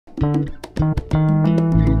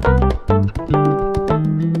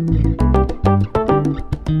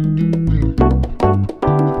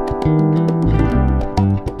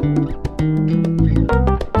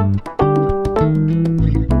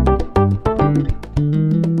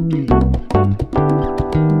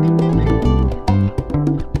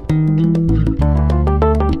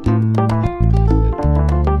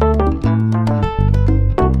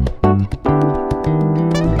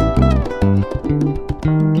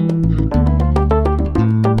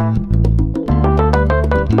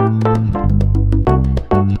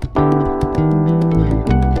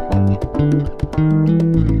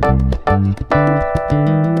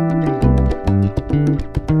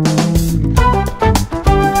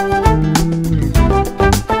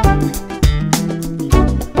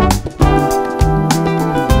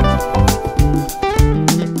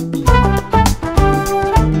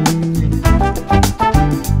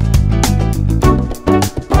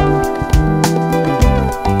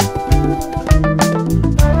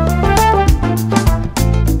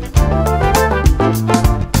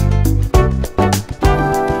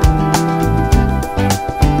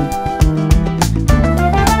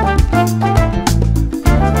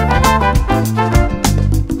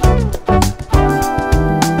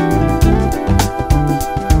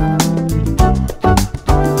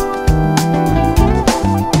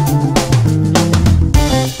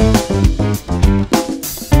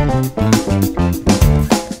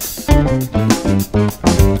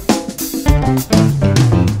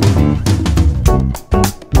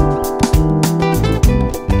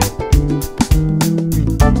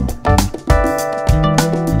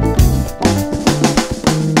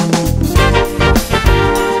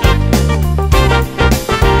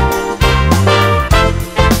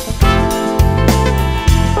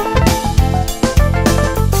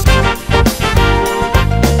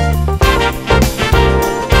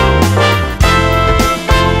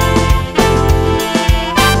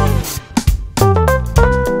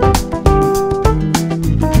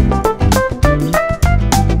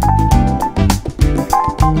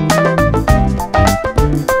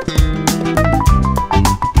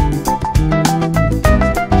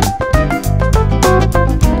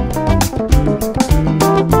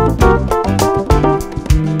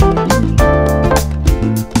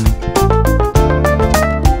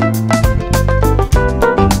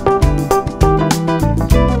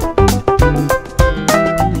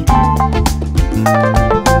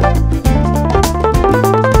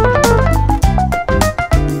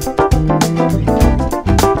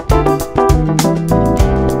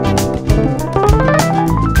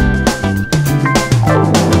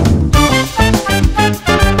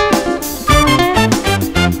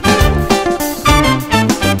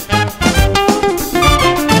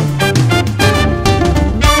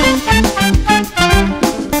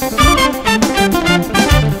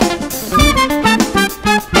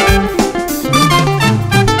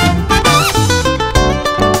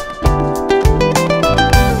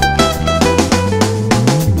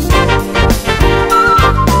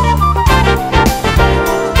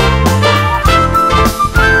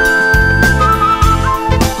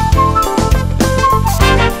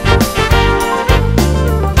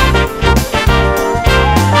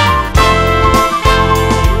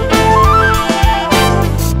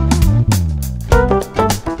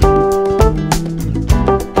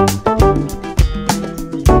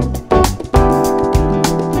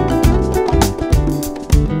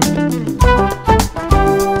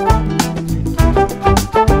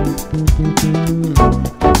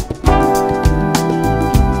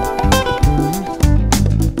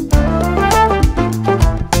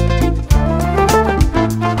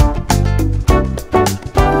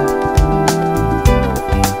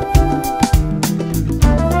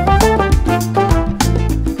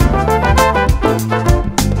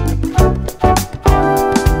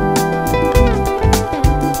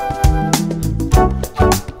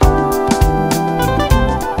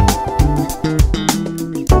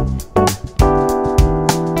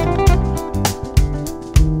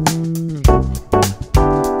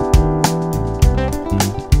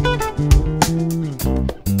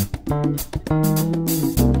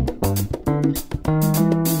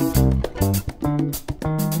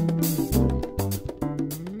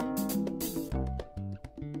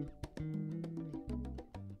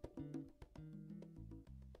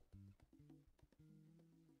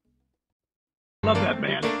Love that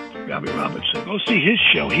man, Bobby Robinson. Go see his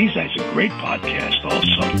show. He has a great podcast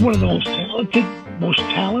also. One of the most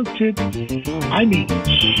talented, I mean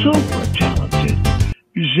super talented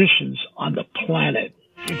musicians on the planet.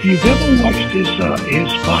 If you've ever watched his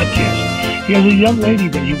podcast, he has a young lady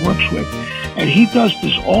that he works with, And he does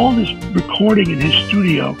all this recording in his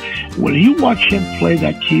studio. When you watch him play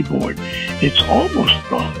that keyboard, it's almost,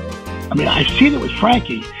 I've seen it with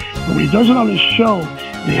Frankie, but when he does it on his show,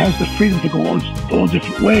 he has the freedom to go all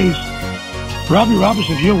different ways. Robbie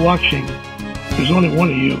Robertson, if you're watching, there's only one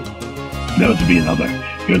of you. Never to be another.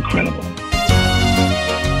 You're incredible.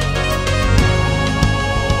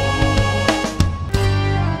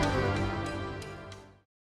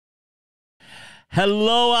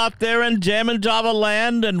 Hello out there in Jammin' Java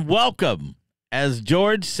land, and welcome. As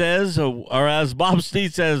George says, or as Bob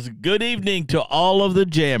Sneed says, good evening to all of the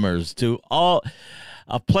jammers. A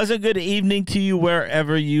pleasant good evening to you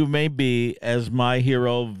wherever you may be, as my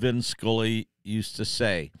hero Vin Scully used to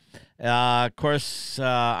say. Of course,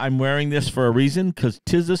 I'm wearing this for a reason, because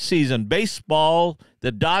 'tis the season. Baseball,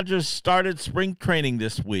 the Dodgers started spring training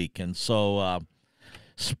this week, and so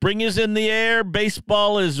spring is in the air,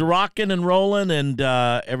 baseball is rocking and rolling, and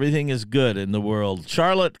everything is good in the world.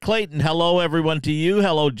 Charlotte Clayton, hello everyone to you.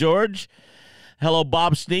 Hello, George. Hello,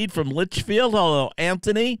 Bob Sneed from Litchfield. Hello,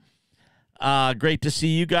 Anthony. Great to see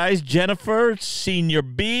you guys. Jennifer, Senior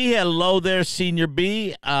B. Hello there, Senior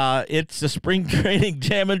B. It's the spring training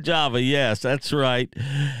Jammin' Java. Yes, that's right.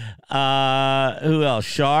 Who else?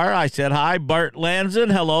 Shar, I said hi. Bart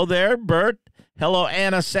Lanzan, hello there, Bert. Hello,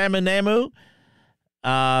 Anna Saminamu.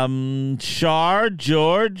 Shar,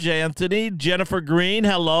 George, Anthony, Jennifer Green,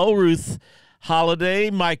 hello, Ruth Holiday,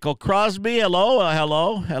 Michael Crosby, hello,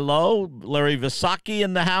 hello, Larry Visaki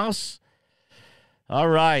in the house. All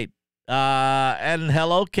right, and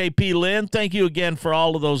hello, KP Lynn. Thank you again for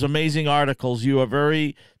all of those amazing articles. You are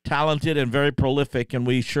very talented and very prolific, and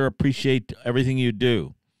we sure appreciate everything you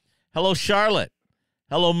do. Hello, Charlotte.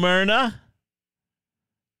 Hello, Myrna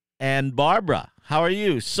and Barbara. How are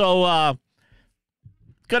you? So,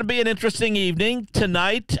 going to be an interesting evening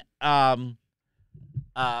tonight. Coming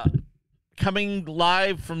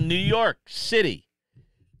live from New York City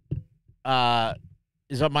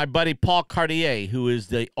is my buddy Paul Cartier, who is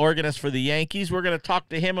the organist for the Yankees. We're going to talk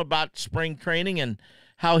to him about spring training and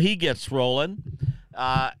how he gets rolling.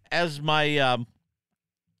 As the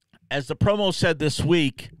promo said this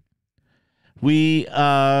week,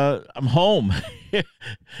 I'm home.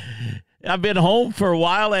 I've been home for a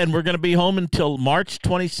while, and we're going to be home until March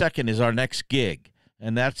 22nd is our next gig,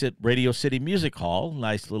 and that's at Radio City Music Hall.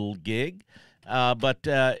 Nice little gig, but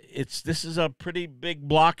this is a pretty big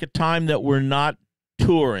block of time that we're not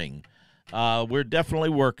touring. We're definitely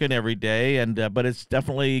working every day, and but it's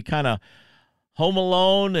definitely kind of home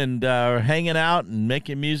alone and hanging out and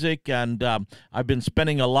making music. And I've been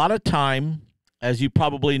spending a lot of time, as you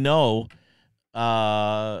probably know,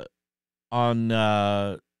 on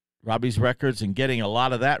Robbie's Records and getting a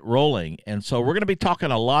lot of that rolling. And so we're going to be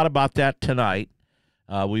talking a lot about that tonight.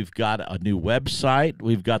 We've got a new website.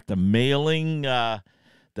 We've got the mailing,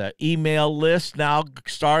 the email list now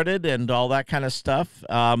started and all that kind of stuff.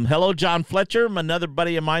 Hello, John Fletcher, another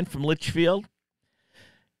buddy of mine from Litchfield.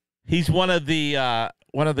 He's one of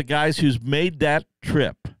the guys who's made that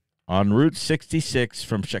trip on Route 66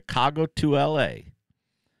 from Chicago to L.A.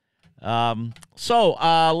 So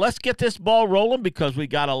let's get this ball rolling, because we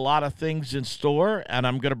got a lot of things in store, and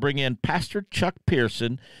I'm going to bring in Pastor Chuck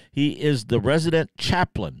Pearson. He is the resident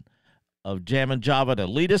chaplain of Jammin' Java to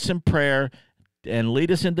lead us in prayer and lead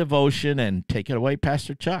us in devotion. And take it away,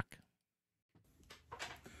 Pastor Chuck.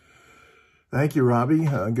 Thank you, Robbie.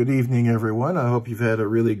 Good evening, everyone. I hope you've had a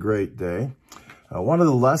really great day. One of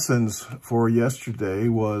the lessons for yesterday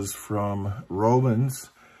was from Romans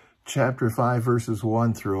chapter 5, verses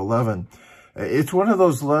 1 through 11. It's one of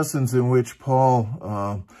those lessons in which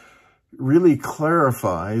Paul really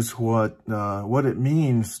clarifies what it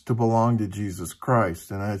means to belong to Jesus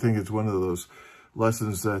Christ. And I think it's one of those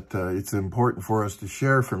lessons that it's important for us to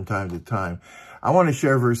share from time to time. I want to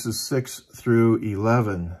share verses 6 through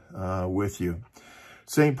 11 with you.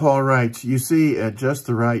 St. Paul writes, "You see, at just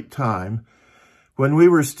the right time, when we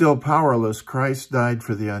were still powerless, Christ died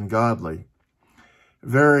for the ungodly.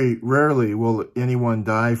 Very rarely will anyone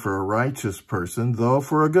die for a righteous person, though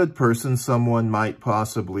for a good person someone might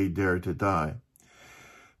possibly dare to die.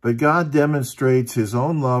 But God demonstrates his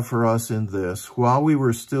own love for us in this: while we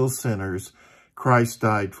were still sinners, Christ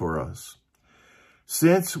died for us.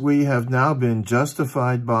 Since we have now been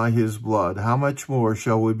justified by his blood, how much more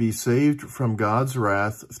shall we be saved from God's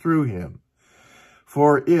wrath through him?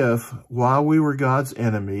 For if, while we were God's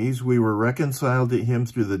enemies, we were reconciled to him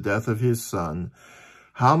through the death of his Son,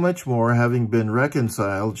 how much more, having been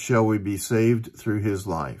reconciled, shall we be saved through his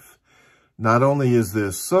life? Not only is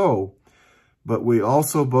this so, but we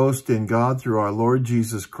also boast in God through our Lord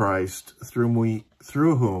Jesus Christ,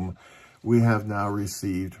 through whom we have now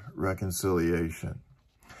received reconciliation.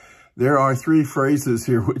 There are three phrases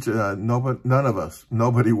here which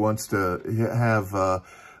nobody wants to have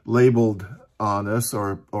labeled on us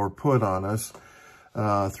or put on us.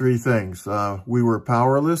 Three things. We were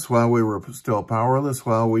powerless while we were still powerless,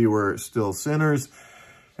 while we were still sinners,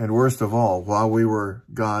 and worst of all, while we were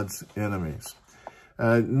God's enemies.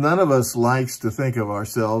 None of us likes to think of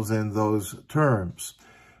ourselves in those terms.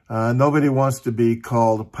 Nobody wants to be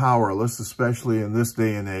called powerless, especially in this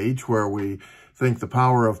day and age where we think the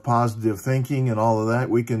power of positive thinking and all of that,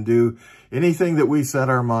 we can do anything that we set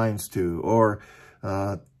our minds to. Or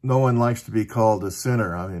no one likes to be called a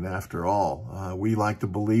sinner. I mean, after all, we like to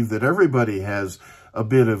believe that everybody has a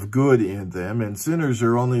bit of good in them, and sinners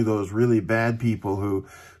are only those really bad people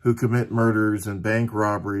who commit murders and bank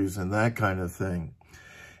robberies and that kind of thing.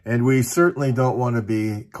 And we certainly don't want to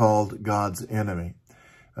be called God's enemy.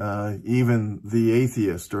 Even the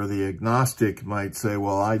atheist or the agnostic might say,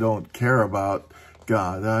 well, I don't care about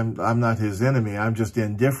God. I'm not his enemy. I'm just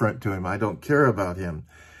indifferent to him. I don't care about him.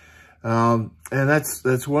 And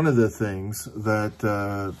that's one of the things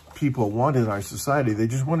that people want in our society. They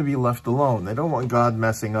just want to be left alone. They don't want God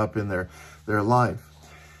messing up in their life.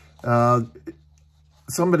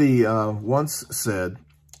 Somebody once said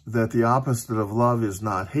that the opposite of love is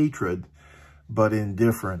not hatred, but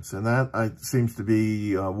indifference. And that seems to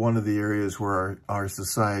be one of the areas where our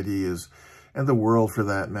society is, and the world for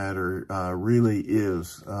that matter, really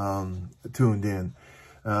is tuned in.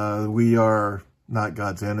 We are not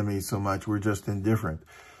God's enemies so much, we're just indifferent.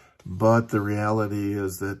 But the reality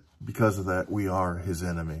is that because of that, we are his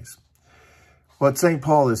enemies. What St.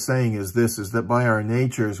 Paul is saying is this, is that by our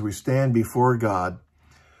nature, as we stand before God,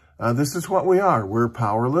 this is what we are. We're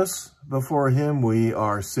powerless before him. We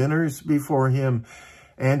are sinners before him,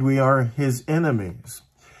 and we are his enemies.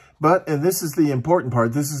 But, and this is the important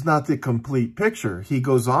part, this is not the complete picture. He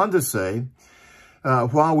goes on to say,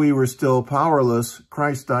 while we were still powerless,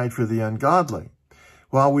 Christ died for the ungodly.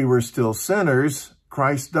 While we were still sinners,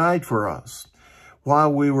 Christ died for us.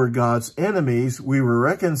 While we were God's enemies, we were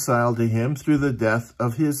reconciled to him through the death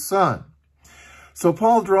of his Son. So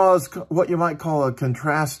Paul draws what you might call a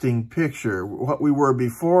contrasting picture, what we were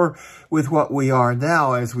before with what we are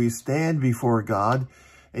now as we stand before God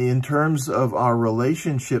in terms of our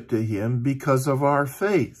relationship to him because of our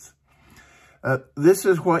faith. This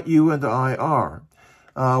is what you and I are.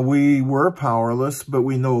 We were powerless, but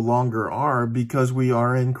we no longer are because we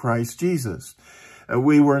are in Christ Jesus.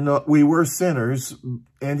 We were sinners,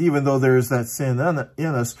 and even though there is that sin in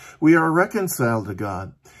us, we are reconciled to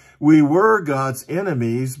God. We were God's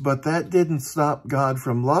enemies, but that didn't stop God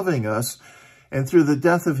from loving us. And through the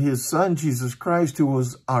death of his Son, Jesus Christ, who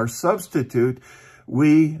was our substitute,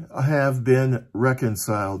 we have been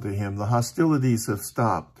reconciled to him. The hostilities have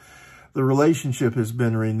stopped. The relationship has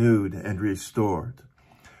been renewed and restored.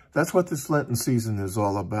 That's what this Lenten season is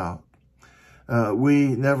all about. We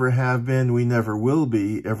never have been, we never will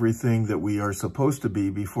be everything that we are supposed to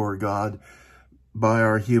be before God by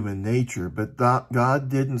our human nature, but God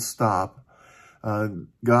didn't stop.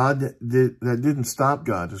 That didn't stop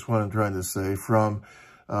God, is what I'm trying to say, from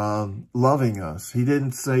loving us. He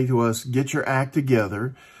didn't say to us, get your act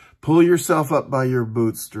together, pull yourself up by your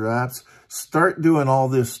bootstraps, start doing all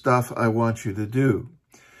this stuff I want you to do.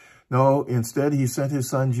 No, instead he sent his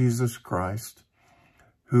Son, Jesus Christ,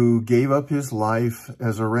 who gave up his life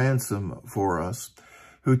as a ransom for us,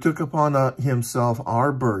 who took upon himself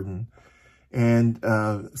our burden, and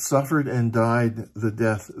suffered and died the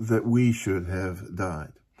death that we should have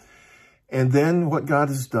died. And then what God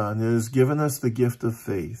has done is given us the gift of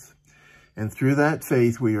faith. And through that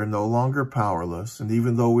faith, we are no longer powerless. And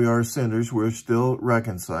even though we are sinners, we're still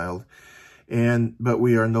reconciled. But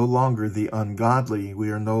we are no longer the ungodly.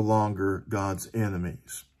 We are no longer God's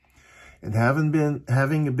enemies. And having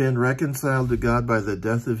been reconciled to God by the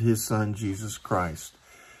death of his Son, Jesus Christ,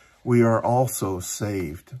 we are also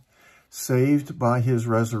saved. Saved by his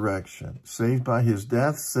resurrection, saved by his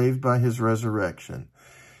death, saved by his resurrection.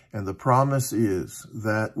 And the promise is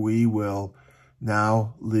that we will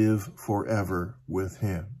now live forever with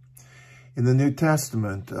him. In the New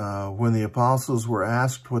Testament, when the apostles were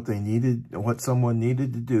asked what someone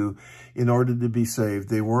needed to do in order to be saved,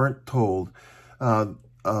 they weren't told,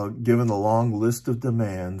 given a long list of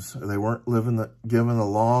demands. They weren't given a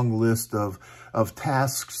long list of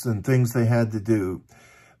tasks and things they had to do.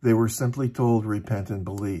 They were simply told, repent and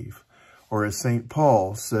believe. Or as St.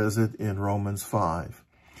 Paul says it in Romans 5,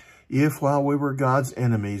 if while we were God's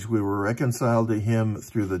enemies, we were reconciled to him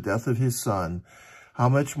through the death of his Son, how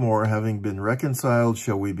much more, having been reconciled,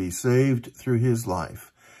 shall we be saved through his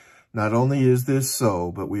life? Not only is this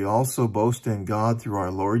so, but we also boast in God through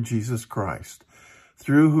our Lord Jesus Christ,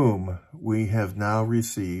 through whom we have now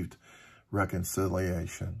received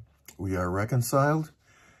reconciliation. We are reconciled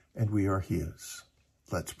and we are his.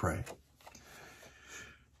 Let's pray.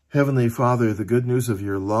 Heavenly Father, the good news of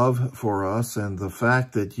your love for us and the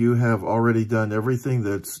fact that you have already done everything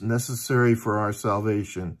that's necessary for our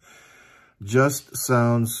salvation just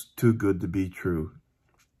sounds too good to be true.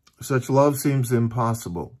 Such love seems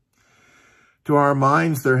impossible. To our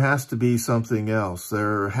minds, there has to be something else.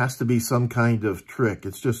 There has to be some kind of trick.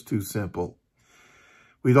 It's just too simple.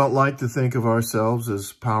 We don't like to think of ourselves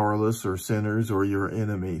as powerless or sinners or your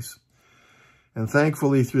enemies. And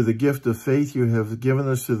thankfully, through the gift of faith you have given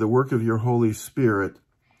us through the work of your Holy Spirit,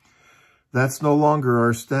 that's no longer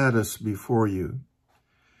our status before you.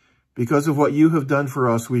 Because of what you have done for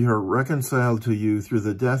us, we are reconciled to you through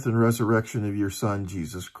the death and resurrection of your Son,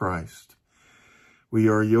 Jesus Christ. We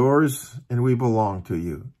are yours and we belong to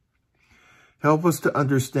you. Help us to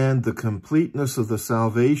understand the completeness of the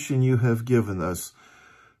salvation you have given us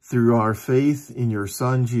through our faith in your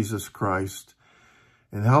Son, Jesus Christ,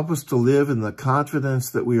 and help us to live in the confidence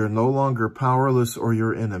that we are no longer powerless or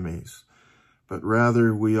your enemies, but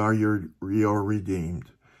rather we are your redeemed.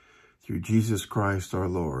 Through Jesus Christ our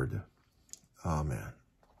Lord. Amen.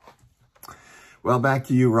 Well, back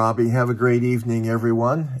to you, Robbie. Have a great evening,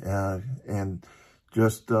 everyone. And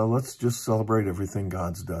let's just celebrate everything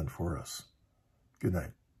God's done for us. Good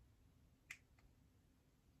night.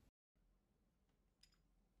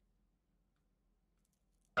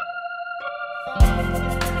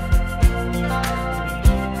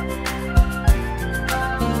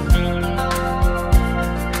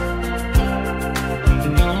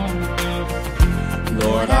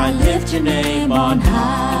 Lord, I lift your name on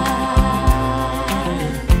high.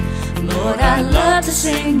 Lord, I love to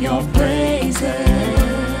sing your praises.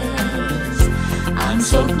 I'm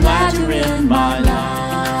so glad you're in my life.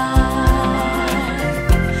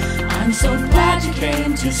 I'm so glad you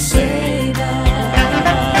came to save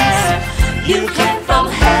us. You came from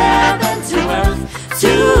heaven to earth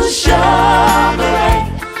to show the way.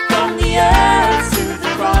 From the earth to the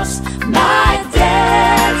cross, my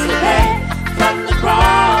debt to pay. From the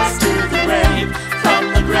cross to the grave, from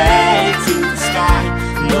the grave to the sky,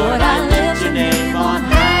 Lord, I lift your name on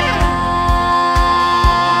high.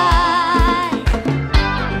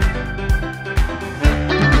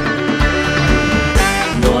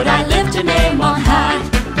 Lord, I lift your name on high.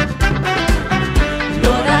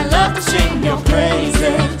 Lord, I love to sing your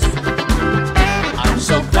praises. I'm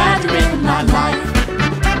so glad you're in my life.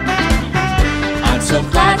 I'm so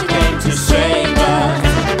glad you came to save us.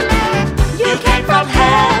 You came from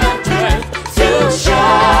heaven to earth to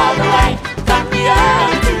show the way. From the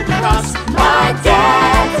earth to the cross, my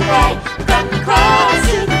debt to pay. From the cross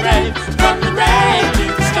to the grave, from the grave to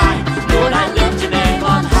the sky, Lord, I lift your name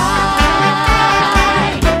on high.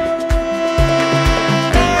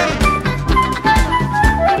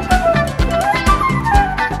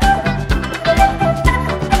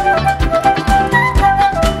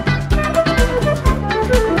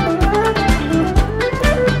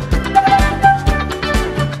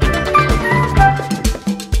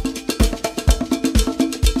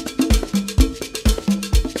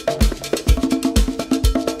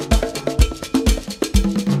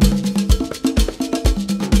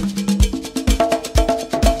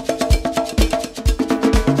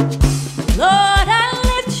 Lord, I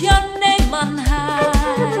lift your name on high.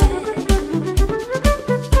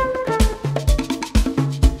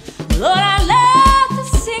 Lord, I love to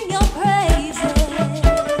sing your praises.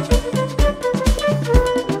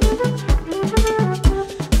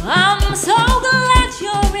 I'm so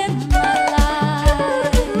glad you're in my life.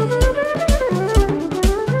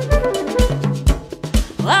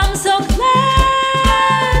 I'm so glad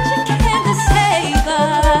you came to save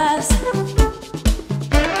us.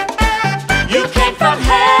 You came from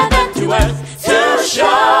heaven to earth to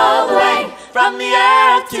show the way. From the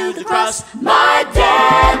earth to the cross, my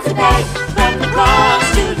debt to pay. From the cross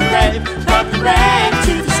to the grave, from the grave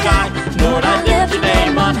to the sky, Lord, I lift your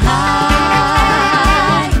name on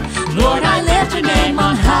high. Lord, I lift your name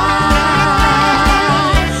on high.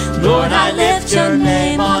 Lord, I lift your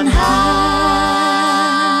name on high.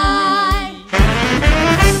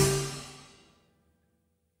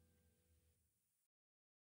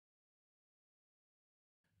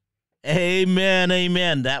 Amen,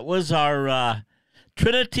 amen. That was our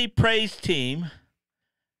Trinity Praise Team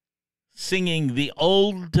singing the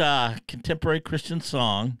old contemporary Christian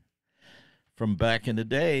song from back in the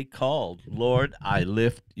day called Lord, I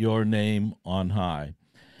Lift Your Name on High.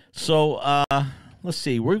 So let's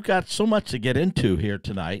see. We've got so much to get into here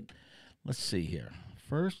tonight. let's see here.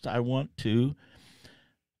 First, I want to,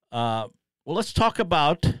 well, let's talk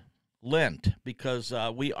about Lent, because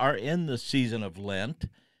we are in the season of Lent,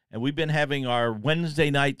 and we've been having our Wednesday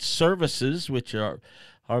night services, which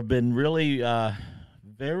have been really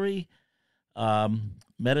very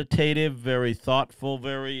meditative, very thoughtful,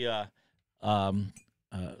 very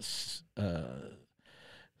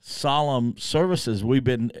solemn services.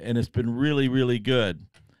 And it's been really, really good.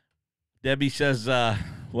 Debbie says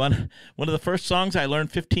one of the first songs I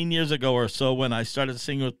learned 15 years ago or so when I started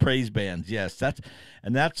singing with praise bands. Yes,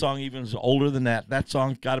 that song even is older than that. That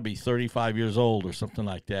song's got to be 35 years old or something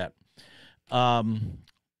like that.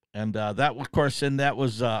 That, of course, and that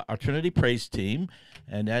was our Trinity Praise team.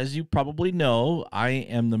 And as you probably know, I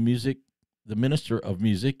am the minister of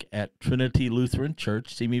music at Trinity Lutheran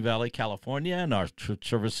Church, Simi Valley, California, and our church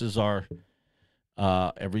services are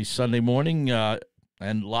every Sunday morning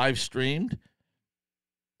and live streamed.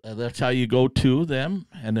 That's how you go to them.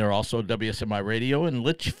 And they're also WSMI Radio in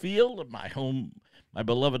Litchfield, my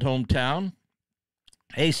beloved hometown.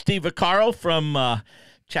 Hey, Steve Vaccaro from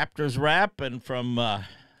Chapters Rap and from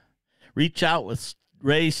Reach Out with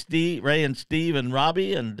Ray and Steve and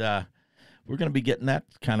Robbie, and we're going to be getting that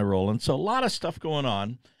kind of rolling. So a lot of stuff going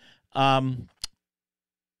on. A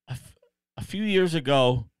few years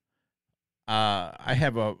ago, I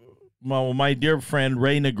have my dear friend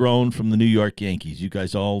Ray Negron from the New York Yankees. You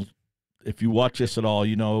guys all, if you watch this at all,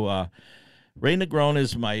 you know Ray Negron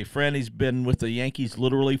is my friend. He's been with the Yankees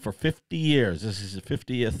literally for 50 years. This is his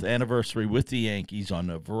 50th anniversary with the Yankees in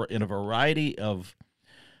a variety of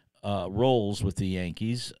roles with the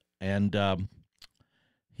Yankees, and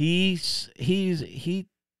he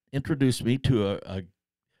introduced me to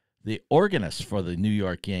the organist for the New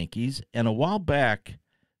York Yankees, and a while back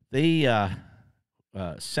they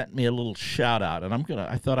sent me a little shout out, and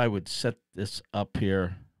I thought I would set this up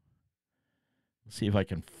here. Let's see if I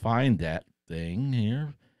can find that thing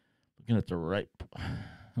here. Looking at the right.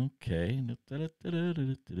 Okay.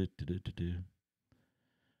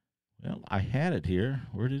 Well, I had it here.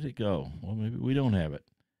 Where did it go? Well, maybe we don't have it.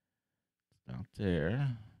 It's out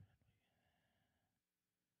there.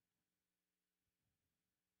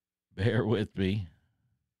 Bear with me.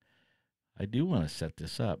 I do want to set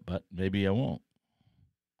this up, but maybe I won't.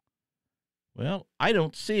 Well, I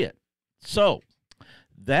don't see it. So,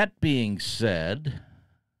 that being said,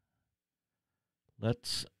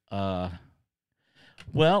 let's,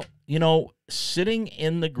 well, you know, sitting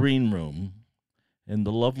in the green room in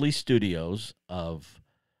the lovely studios of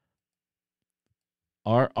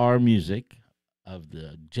RR Music, of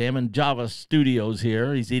the Jammin' Java studios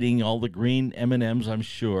here, he's eating all the green M&Ms, I'm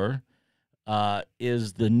sure,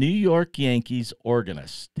 is the New York Yankees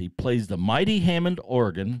organist. He plays the mighty Hammond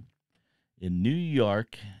organ in New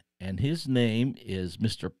York, and his name is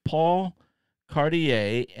Mr. Paul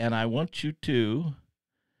Cartier, and I want you to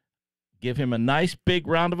give him a nice big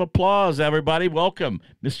round of applause, everybody. Welcome,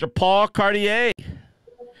 Mr. Paul Cartier.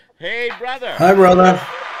 Hey, brother. Hi, brother.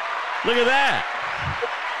 Look at that.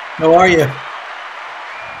 How are you?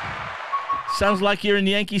 Sounds like you're in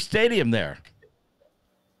Yankee Stadium there.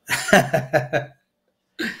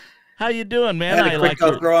 How you doing, man? I had a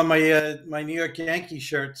quick throw on my New York Yankee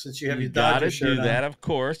shirt since you have your Dodgers shirt on. You got to do that, of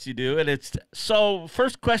course you do. And it's so.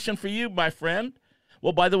 First question for you, my friend.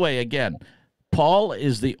 Well, by the way, again, Paul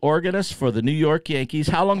is the organist for the New York Yankees.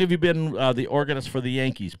 How long have you been the organist for the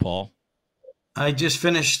Yankees, Paul? I just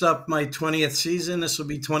finished up my 20th season. This will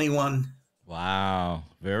be 21. Wow,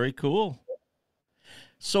 very cool.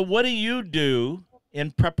 So what do you do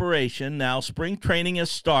in preparation? Now, spring training has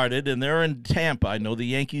started, and they're in Tampa. I know the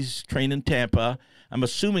Yankees train in Tampa. I'm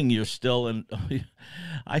assuming you're still in.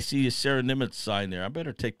 I see a Sarah Nimitz sign there. I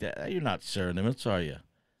better take that. You're not Sarah Nimitz, are you?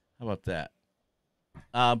 How about that?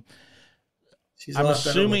 I'm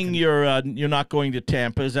assuming you're not going to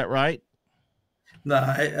Tampa. Is that right? No,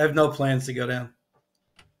 I have no plans to go down.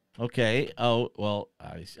 Okay. Oh, well,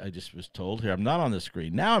 I just was told here. I'm not on the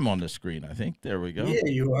screen. Now I'm on the screen, I think. There we go. Yeah,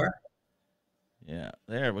 you are. Yeah,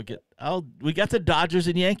 there we get. We got the Dodgers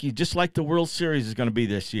and Yankees, just like the World Series is going to be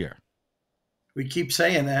this year. We keep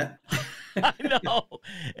saying that. I know,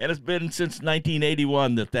 and it's been since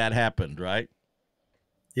 1981 that happened, right?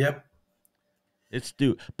 Yep. It's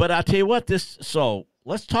due. But I'll tell you what. So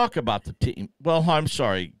let's talk about the team. Well, I'm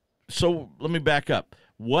sorry. So let me back up.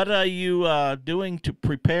 What are you doing to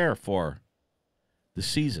prepare for the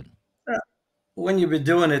season? When you've been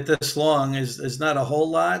doing it this long, is not a whole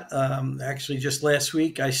lot. Actually, just last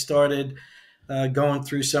week, I started going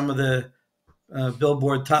through some of the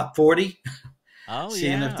Billboard Top 40,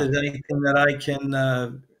 seeing if there's anything that I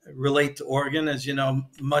can relate to organ. As you know,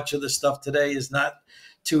 much of the stuff today is not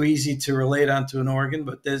too easy to relate onto an organ,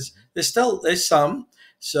 but there's some.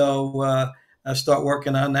 So I start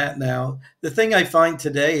working on that now. The thing I find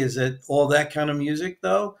today is that all that kind of music,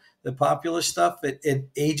 though, the popular stuff, it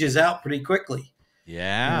ages out pretty quickly.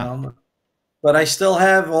 Yeah. But I still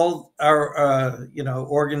have all our,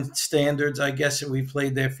 organ standards, I guess, that we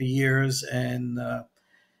played there for years. And,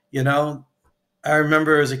 I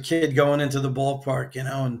remember as a kid going into the ballpark,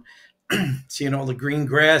 and seeing all the green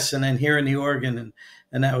grass and then hearing the organ.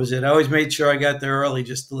 And that was it. I always made sure I got there early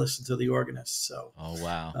just to listen to the organist. So, oh,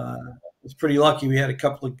 wow. I was pretty lucky. We had a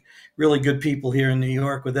couple of really good people here in New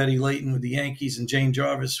York with Eddie Layton with the Yankees and Jane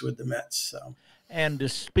Jarvis with the Mets. So, and to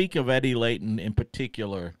speak of Eddie Layton in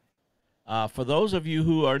particular, for those of you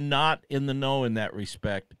who are not in the know in that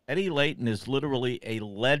respect, Eddie Layton is literally a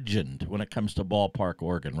legend when it comes to ballpark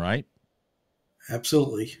organ, right?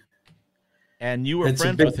 Absolutely. And you were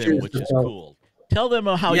friends with him, which is cool. Tell them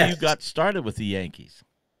how you got started with the Yankees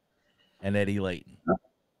and Eddie Layton.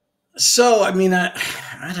 So, I mean,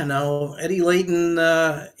 I don't know. Eddie Layton,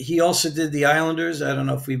 he also did the Islanders. I don't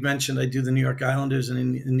know if we've mentioned I do the New York Islanders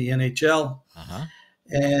and in the NHL. Uh-huh.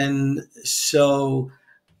 And so,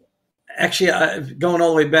 actually, going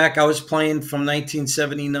all the way back, I was playing from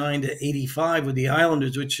 1979 to 85 with the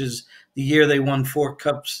Islanders, which is the year they won 4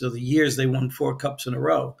 cups, so the years they won 4 cups in a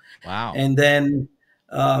row. Wow. And then,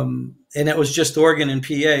 and it was just organ and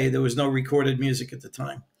PA. There was no recorded music at the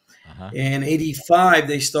time. Uh-huh. In 85,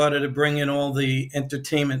 they started to bring in all the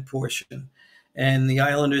entertainment portion. And the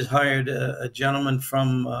Islanders hired a gentleman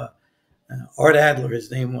from Art Adler,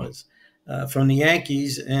 his name was, from the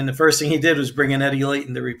Yankees. And the first thing he did was bring in Eddie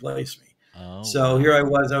Layton to replace me. Oh, so wow. Here I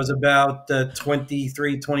was about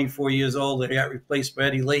 23, 24 years old. I got replaced by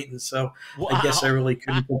Eddie Layton. So wow. I guess I really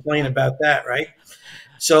couldn't complain about that, right?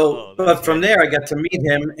 So, but from there, I got to meet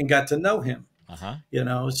him and got to know him.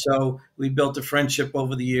 Uh-huh. So we built a friendship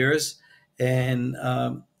over the years, and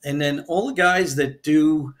then all the guys that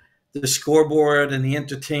do the scoreboard and the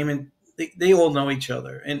entertainment, they all know each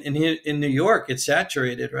other. And here in New York, it's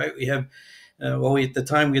saturated, right? We have, at the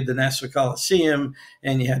time we had the Nassau Coliseum,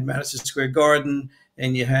 and you had Madison Square Garden,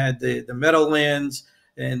 and you had the Meadowlands,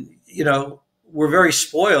 and we're very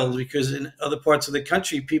spoiled because in other parts of the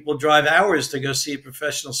country, people drive hours to go see a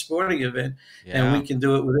professional sporting event, and we can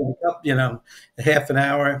do it within a half an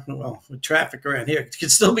hour. Well, with traffic around here, it could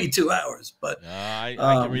still be 2 hours. But I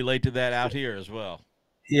can relate to that out here as well.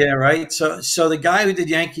 Yeah, right. So the guy who did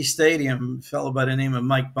Yankee Stadium, a fellow by the name of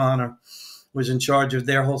Mike Bonner, was in charge of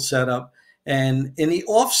their whole setup. And in the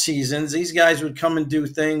off seasons, these guys would come and do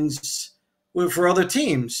things for other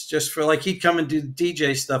teams, just for he'd come and do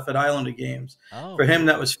DJ stuff at Islander games. Oh, for him,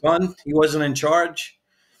 that was fun. He wasn't in charge.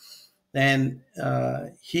 And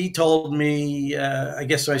he told me, I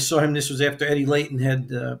guess I saw him, this was after Eddie Layton had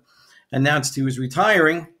announced he was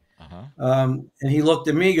retiring. Uh-huh. And he looked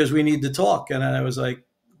at me, he goes, "We need to talk." And I was like,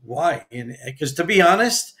 "Why?" Because to be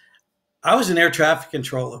honest, I was an air traffic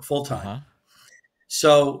controller full time. Uh-huh.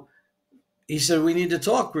 So he said, "We need to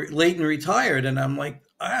talk." Layton retired. And I'm like,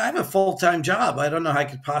 I have a full-time job. I don't know how I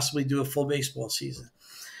could possibly do a full baseball season.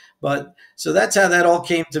 But so that's how that all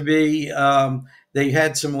came to be. They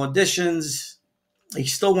had some auditions. He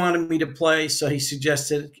still wanted me to play, so he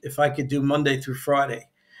suggested if I could do Monday through Friday.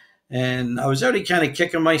 And I was already kind of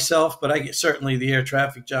kicking myself, but certainly the air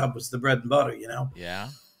traffic job was the bread and butter, Yeah.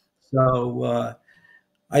 So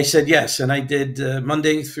I said yes, and I did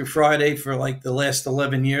Monday through Friday for the last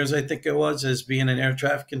 11 years, I think it was, as being an air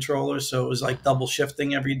traffic controller. So it was double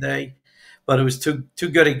shifting every day, but it was too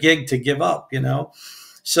good a gig to give up,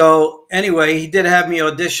 So anyway, he did have me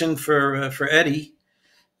audition for Eddie.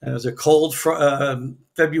 It was a cold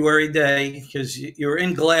February day because you were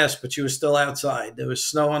in glass, but you were still outside. There was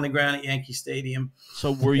snow on the ground at Yankee Stadium.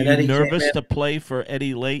 So were you nervous to play for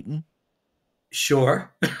Eddie Layton?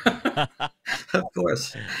 Sure. Of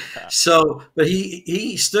course. So, but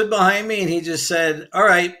he stood behind me and he just said, "All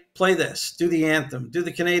right, play this, do the anthem, do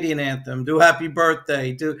the Canadian anthem, do Happy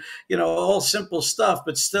Birthday, do, all simple stuff,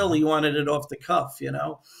 but still he wanted it off the cuff,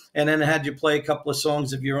 and then had you play a couple of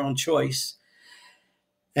songs of your own choice."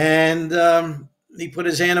 And he put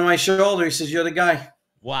his hand on my shoulder. He says, "You're the guy."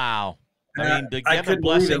 Wow. I mean, to I get a couldn't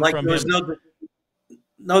believe blessing it. from There was him.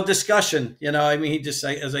 no discussion, I mean,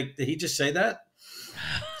 I was like, "Did he just say that?"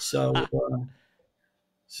 So,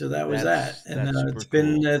 so that was that. And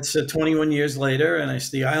it's 21 years later, and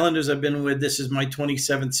the Islanders I've been with, this is my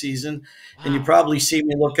 27th season. Wow. And you probably see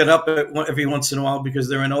me looking up every once in a while because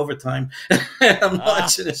they're in overtime. I'm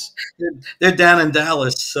watching this. They're down in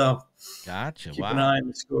Dallas, so gotcha. Keep an eye on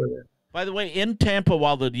the score there. By the way, in Tampa,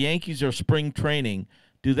 while the Yankees are spring training,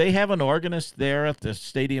 do they have an organist there at the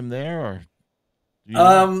stadium there, or? Do you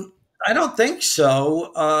know? I don't think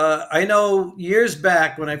so. I know years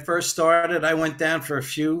back when I first started, I went down for a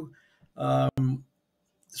few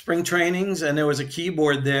spring trainings, and there was a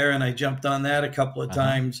keyboard there, and I jumped on that a couple of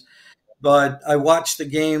times. But I watched the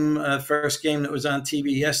game, first game that was on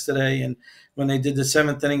TV yesterday, and when they did the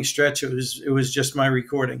seventh inning stretch, it was just my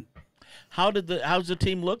recording. How's the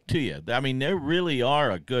team look to you? I mean, they really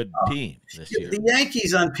are a good team this year. The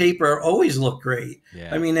Yankees on paper always look great.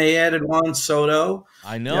 Yeah. I mean, they added Juan Soto.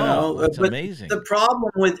 I know. That's but amazing. The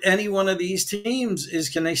problem with any one of these teams is,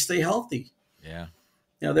 can they stay healthy? Yeah.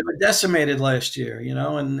 They were decimated last year,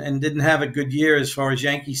 and didn't have a good year as far as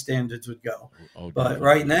Yankee standards would go. But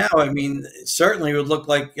right now, I mean, it certainly would look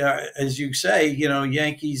like, as you say,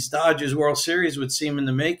 Yankees Dodgers World Series would seem in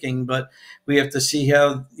the making. But we have to see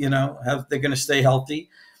how they're going to stay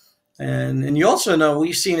healthy. And you also know,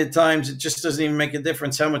 we've seen at times it just doesn't even make a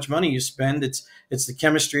difference how much money you spend. It's the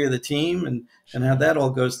chemistry of the team and how that all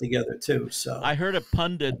goes together too. So I heard a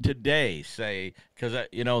pundit today say, because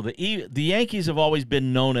the Yankees have always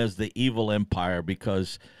been known as the evil empire,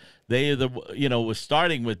 because they was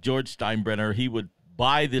starting with George Steinbrenner. He would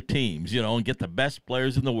buy the teams, and get the best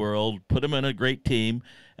players in the world, put them in a great team,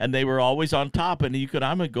 and they were always on top. And you could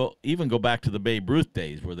even go back to the Babe Ruth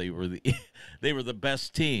days where they were the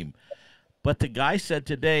best team. But the guy said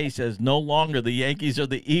today, he says, no longer the Yankees are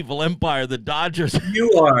the evil empire. The Dodgers.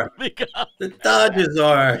 You are. The Dodgers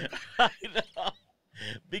are. I know.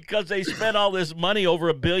 Because they spent all this money,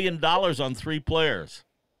 over $1 billion, on 3 players.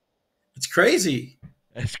 It's crazy.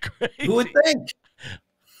 That's crazy. Who would think?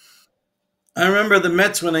 I remember the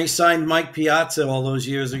Mets when they signed Mike Piazza all those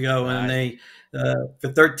years ago, and they for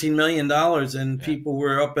 $13 million, and people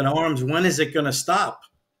were up in arms. When is it going to stop?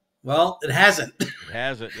 Well, it hasn't. It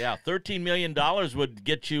hasn't. Yeah, $13 million would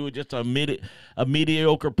get you just a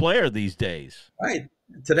mediocre player these days. Right.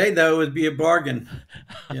 Today, though, would be a bargain.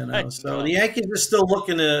 So the Yankees are still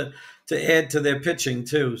looking to add to their pitching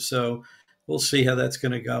too. So we'll see how that's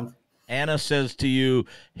going to go. Anna says to you,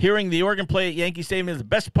 hearing the organ play at Yankee Stadium is the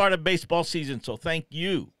best part of baseball season. So thank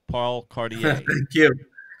you, Paul Cartier. Thank you.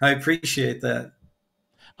 I appreciate that.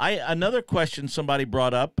 Another question somebody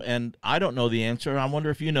brought up, and I don't know the answer. I wonder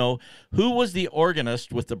if you know, who was the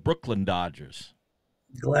organist with the Brooklyn Dodgers?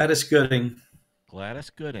 Gladys Gooding. Gladys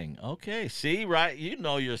Gooding. Okay, see, right? You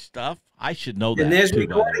know your stuff. I should know that. And there's too,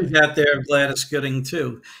 recordings out there of Gladys Gooding,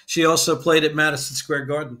 too. She also played at Madison Square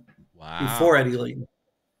Garden before Eddie Lee.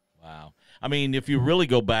 Wow. I mean, if you really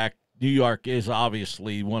go back, New York is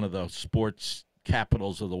obviously one of the sports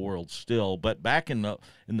capitals of the world still. But back in the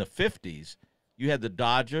 50s, you had the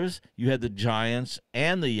Dodgers, you had the Giants,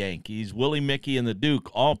 and the Yankees, Willie, Mickey, and the Duke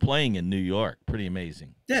all playing in New York. Pretty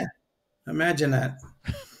amazing. Yeah, imagine that.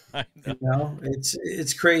 I know.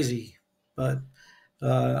 It's crazy, but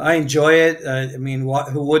I enjoy it. I mean,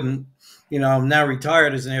 who wouldn't? I'm now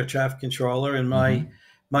retired as an air traffic controller, and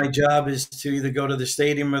my job is to either go to the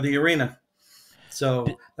stadium or the arena. So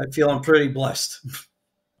I feel I'm pretty blessed.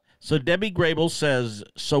 So Debbie Grable says,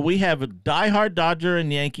 so we have a diehard Dodger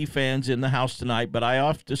and Yankee fans in the house tonight, but I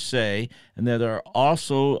have to say, and there are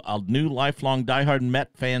also a new lifelong diehard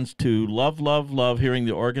Met fans too. Love, love, love hearing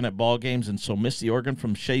the organ at ball games, and so miss the organ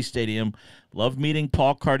from Shea Stadium. Love meeting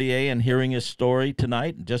Paul Cartier and hearing his story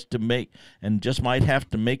tonight, just might have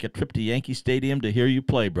to make a trip to Yankee Stadium to hear you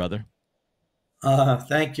play, brother.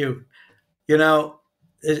 Thank you.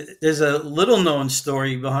 There's a little-known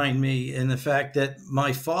story behind me in the fact that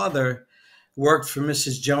my father worked for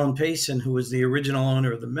Mrs. Joan Payson, who was the original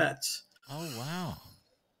owner of the Mets. Oh, wow.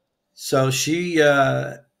 So she,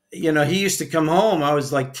 he used to come home. I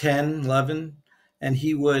was like 10, 11, and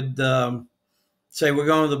he would say, we're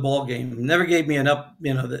going to the ball game. He never gave me a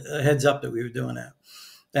heads up that we were doing that.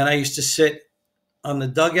 And I used to sit on the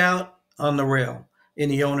dugout on the rail in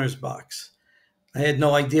the owner's box. I had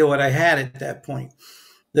no idea what I had at that point.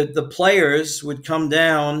 The players would come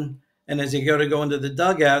down, and as they go into the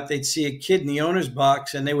dugout, they'd see a kid in the owner's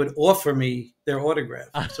box, and they would offer me their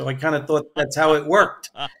autograph. So I kind of thought that's how it worked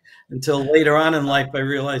until later on in life I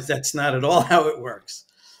realized that's not at all how it works.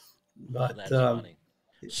 But that's funny.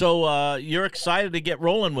 So you're excited to get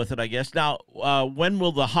rolling with it, I guess. Now, when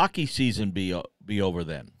will the hockey season be over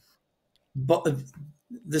then? But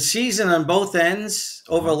the season on both ends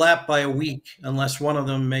overlap by a week unless one of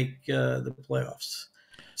them make the playoffs.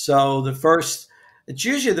 So it's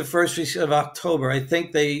usually the first week of October. I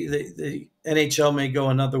think the NHL may go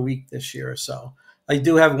another week this year or so. I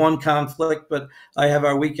do have one conflict, but I have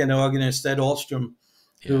our weekend organist, Ed Ahlstrom,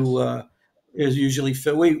 who is usually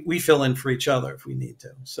we fill in for each other if we need to.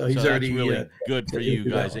 So he's that's already really good for you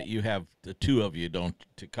guys that that you have the two of you don't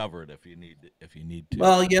to cover it if you need to.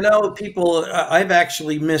 Well, people, I've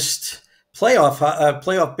actually missed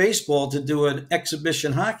playoff baseball to do an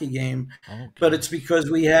exhibition hockey game, but it's because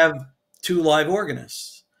we have two live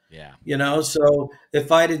organists. Yeah. So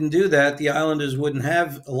if I didn't do that, the Islanders wouldn't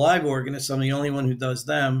have a live organist. I'm the only one who does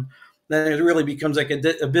them. Then it really becomes like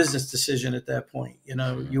a business decision at that point.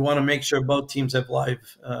 You want to make sure both teams have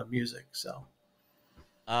live music. So,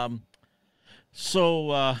 oh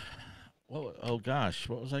gosh,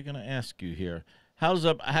 what was I going to ask you here?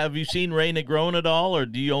 Have you seen Ray Negron at all, or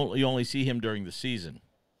do you only see him during the season?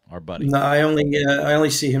 Our buddy. No, I only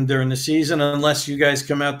see him during the season. Unless you guys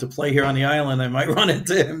come out to play here on the island, I might run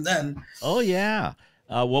into him then. Oh yeah.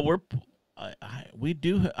 Well, we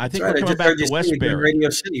do. I think That's we're coming back to Westbury. Radio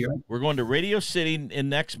City, right? We're going to Radio City in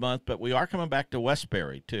next month, but we are coming back to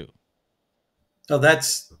Westbury too. Oh,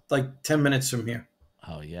 that's like 10 minutes from here.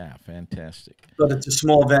 Oh yeah, fantastic. But it's a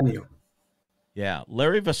small venue. Yeah,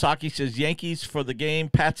 Larry Vasaki says Yankees for the game,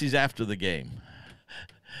 Patsy's after the game.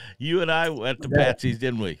 You and I went to Patsy's,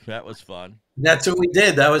 didn't we? That was fun. That's what we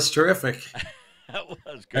did. That was terrific. That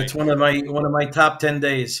was great. That's one of my top 10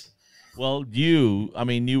 days. Well, you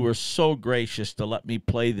were so gracious to let me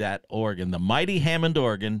play that organ, the mighty Hammond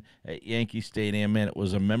organ at Yankee Stadium, and it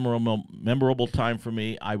was a memorable time for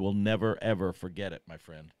me. I will never, ever forget it, my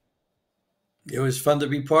friend. It was fun to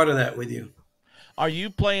be part of that with you. Are you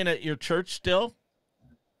playing at your church still?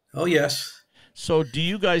 Oh, yes. So do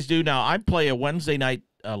you guys do now? I play a Wednesday night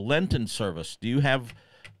Lenten service. Do you have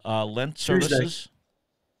Lent services? Tuesday.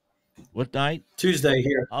 What night? Tuesday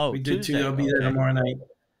here. Oh, we do Tuesday. I'll be there tomorrow night.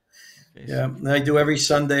 Okay, Yeah, I do every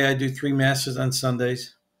Sunday. I do 3 masses on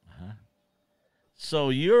Sundays. So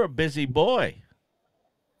you're a busy boy.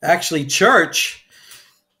 Actually, church,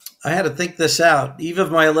 I had to think this out. Eve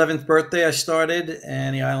of my 11th birthday, I started,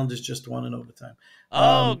 and the Islanders just won in overtime.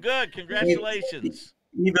 Oh, good. Congratulations.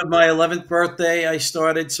 Eve of my 11th birthday, I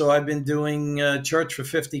started, so I've been doing church for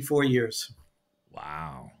 54 years.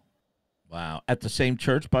 Wow. At the same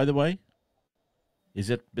church, by the way? Is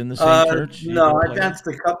it been the same church? No, I danced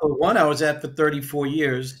a couple. One I was at for 34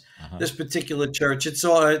 years. This particular church, it's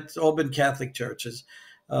all been Catholic churches.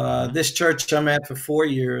 This church I'm at for 4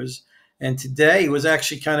 years, and today was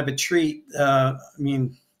actually kind of a treat. It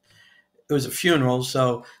was a funeral,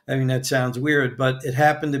 so that sounds weird, but it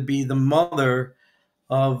happened to be the mother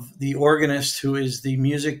of the organist who is the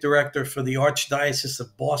music director for the Archdiocese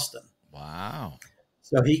of Boston. Wow.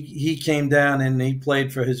 So he came down and he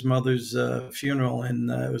played for his mother's funeral,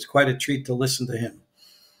 and it was quite a treat to listen to him.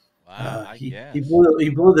 Wow, he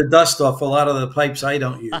blew the dust off a lot of the pipes I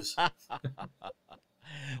don't use.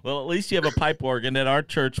 Well, at least you have a pipe organ. At our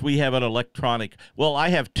church, we have an electronic. Well, I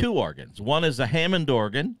have 2 organs. One is a Hammond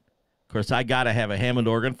organ. Of course, I got to have a Hammond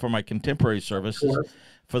organ for my contemporary services.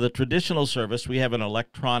 For the traditional service, we have an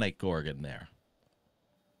electronic organ there.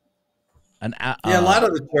 A lot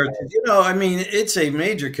of the churches, it's a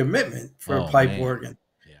major commitment for a pipe organ.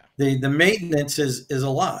 Yeah. The maintenance is a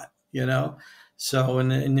lot, So,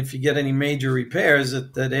 and if you get any major repairs,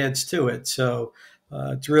 that adds to it. So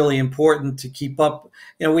it's really important to keep up.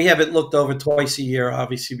 We have it looked over twice a year,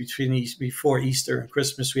 obviously, before Easter and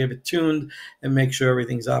Christmas. We have it tuned and make sure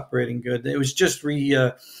everything's operating good. It was just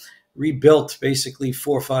rebuilt basically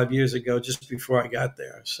 4 or 5 years ago, just before I got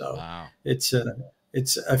there. So wow.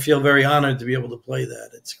 I feel very honored to be able to play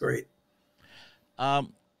that. It's great.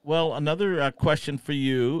 Well, another question for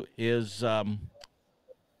you is where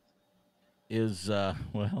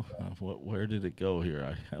did it go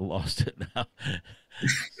here? I lost it now.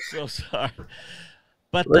 So sorry.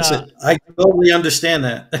 But listen, I totally understand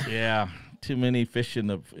that. Yeah, too many fish in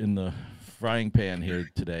the frying pan here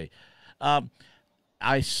today.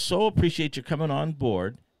 I so appreciate you coming on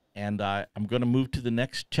board. And I'm going to move to the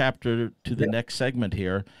next chapter, to the next segment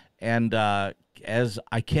here. And as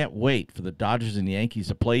I can't wait for the Dodgers and Yankees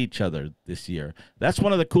to play each other this year. That's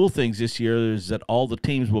one of the cool things this year is that all the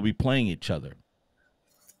teams will be playing each other.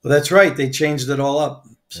 Well, that's right. They changed it all up.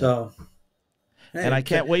 So, and I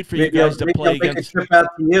can't wait for you guys to play against. A trip out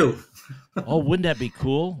to you. Oh, wouldn't that be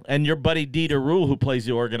cool? And your buddy Dieter Rule, who plays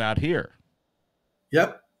the organ out here.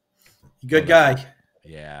 Yep, good guy.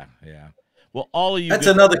 Yeah. Well, all of you. That's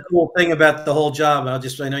another cool thing about the whole job.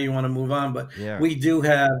 I know you want to move on, but we do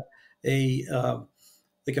have a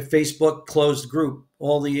Facebook closed group,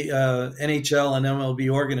 all the NHL and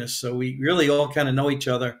MLB organists. So we really all kind of know each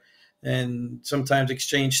other and sometimes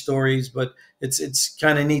exchange stories, but it's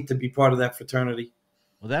kind of neat to be part of that fraternity.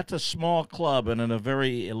 Well, that's a small club and in a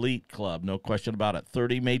very elite club, no question about it.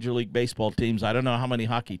 30 Major League Baseball teams. I don't know how many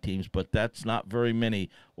hockey teams, but that's not very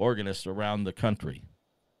many organists around the country.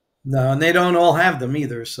 No, and they don't all have them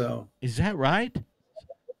either. So, is that right?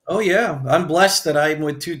 Oh yeah, I'm blessed that I'm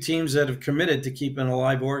with two teams that have committed to keeping a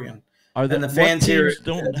live organ. And the fans here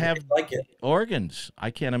don't have like it. Organs?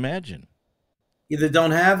 I can't imagine. Either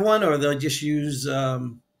don't have one or they'll just use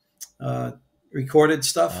recorded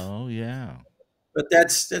stuff. Oh yeah. But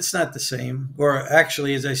that's not the same. Or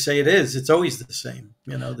actually, as I say, it is. It's always the same.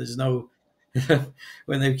 You know, there's no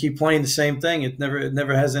when they keep playing the same thing, it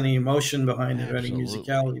never has any emotion behind it or any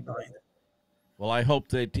musicality behind it. Well, I hope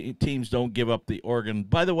that teams don't give up the organ.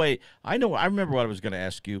 By the way, I remember what I was going to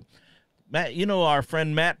ask you, Matt. You know our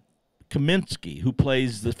friend Matt Kaminsky, who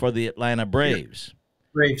plays for the Atlanta Braves. Yeah.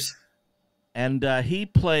 Braves, and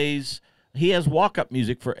he has walk-up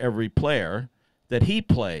music for every player that he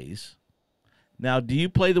plays. Now, do you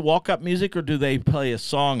play the walk-up music, or do they play a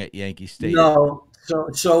song at Yankee Stadium? No.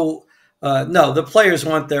 No, the players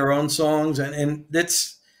want their own songs, and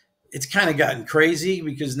it's kind of gotten crazy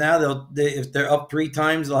because now if they're up 3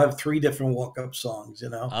 times, they'll have 3 different walk-up songs, you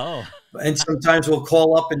know. Oh. And sometimes we'll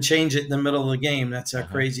call up and change it in the middle of the game. That's how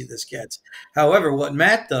crazy this gets. However, what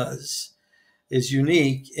Matt does is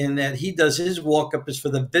unique in that he does his walk-up is for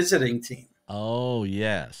the visiting team. Oh,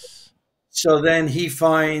 yes. So then he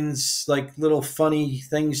finds like little funny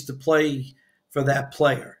things to play for that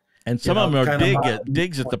player. And some of them are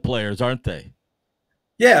digs at the players, aren't they?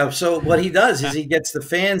 Yeah. So what he does is he gets the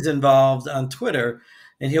fans involved on Twitter,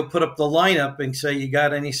 and he'll put up the lineup and say, "You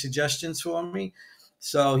got any suggestions for me?"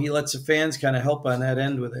 So he lets the fans kind of help on that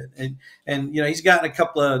end with it. And you know, he's gotten a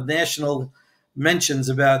couple of national mentions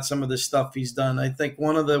about some of the stuff he's done. I think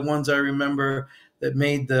one of the ones I remember that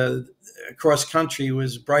made the cross country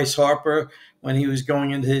was Bryce Harper when he was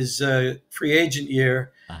going into his free agent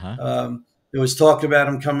year. There was talk about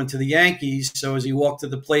him coming to the Yankees. So as he walked to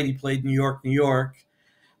the plate, he played New York, New York.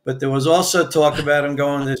 But there was also talk about him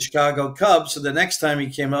going to the Chicago Cubs. So the next time he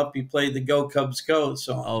came up, he played the "Go Cubs Go"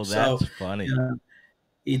 song. Oh, that's funny. You know,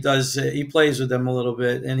 he plays with them a little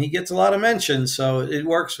bit, and he gets a lot of mentions. So it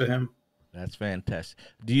works for him. That's fantastic.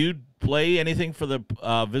 Do you play anything for the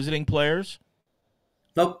visiting players?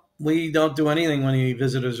 Nope, we don't do anything when the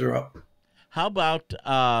visitors are up. How about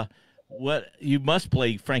what you must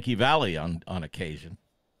play Frankie Valli on occasion?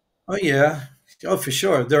 Oh yeah, oh for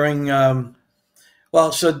sure. During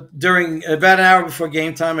during about an hour before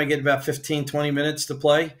game time, I get about 15, 20 minutes to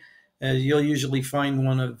play. You'll usually find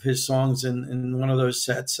one of his songs in one of those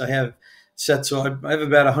sets. I have sets, so I have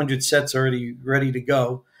about 100 sets already ready to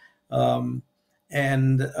go. I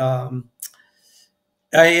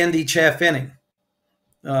end each half inning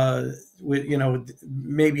with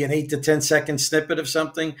maybe an 8 to 10 second snippet of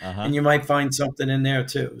something, and you might find something in there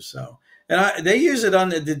too. So, and they use it on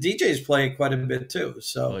the DJs play it quite a bit too.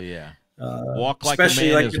 So, oh yeah, "Walk Like a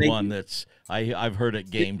Man" is one that's I've heard at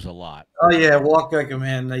games a lot. Oh yeah, "Walk Like a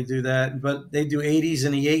Man." They do that, but they do 80s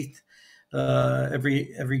in the 8th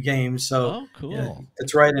every game. So, oh cool, yeah,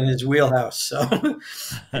 it's right in his wheelhouse. So,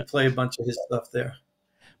 I play a bunch of his stuff there.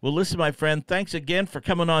 Well, listen, my friend, thanks again for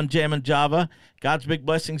coming on Jammin' Java. God's big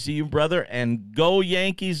blessings to you, brother, and go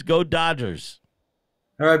Yankees, go Dodgers.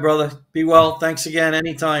 All right, brother. Be well. Thanks again.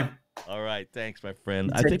 Anytime. All right, thanks, my friend.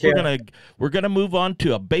 I think we're gonna move on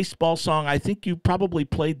to a baseball song. I think you probably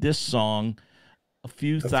played this song a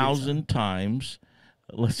few thousand times.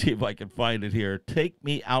 Let's see if I can find it here. "Take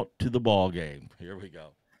Me Out to the Ball Game." Here we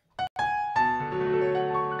go.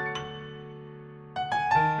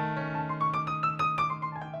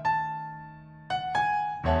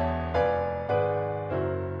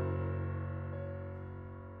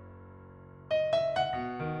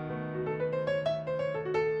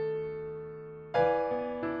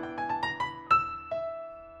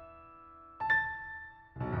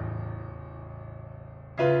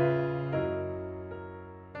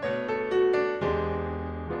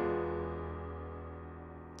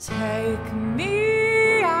 Take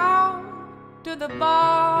me out to the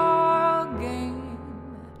ball game.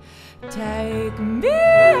 Take me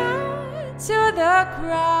out to the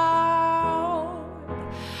crowd.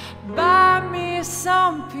 Buy me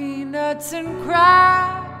some peanuts and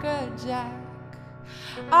Cracker Jack.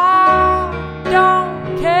 I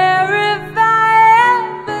don't care if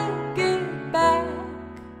I ever get back.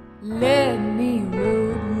 Let me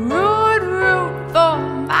root for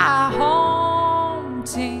my home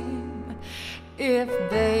team. If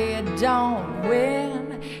they don't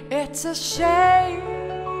win, it's a shame.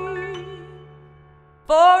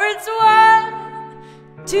 For it's 1,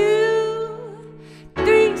 2,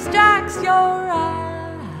 3 strikes, you're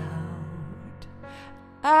out.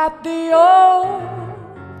 at the old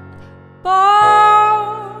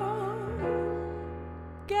ball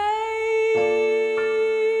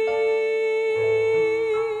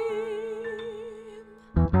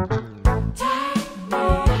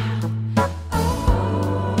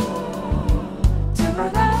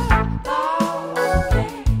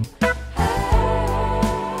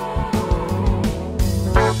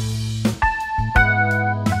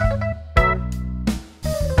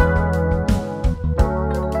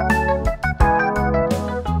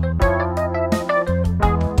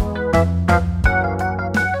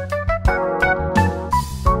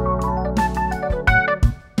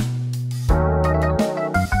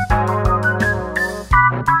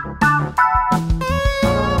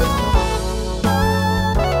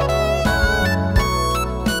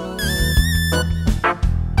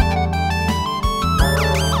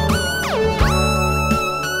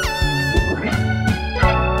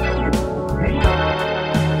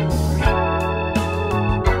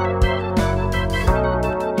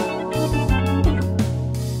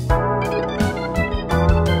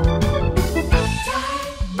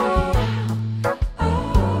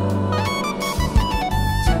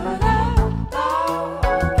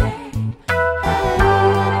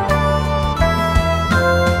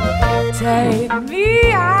Take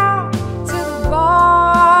me out to the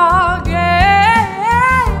ball game.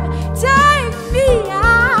 Take me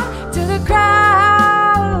out to the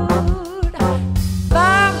crowd.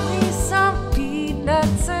 Buy me some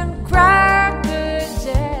peanuts and cracker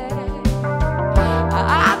jack.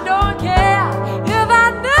 I don't care if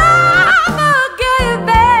I never get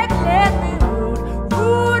back. Let me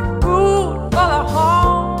root for the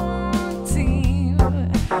home team.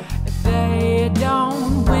 If they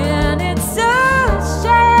don't win, it's a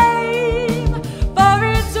shame, for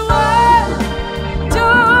it's 1, 2,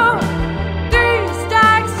 3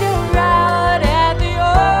 stacks you're out at the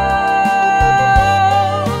old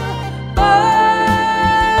ball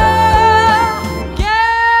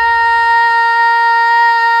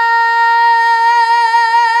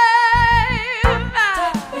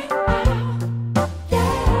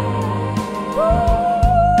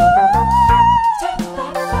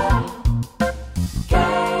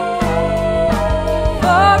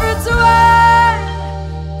For it's 1,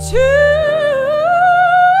 2,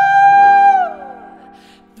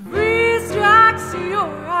 3 strikes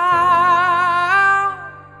you're out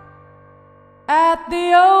at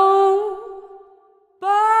the old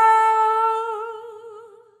ball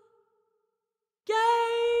game.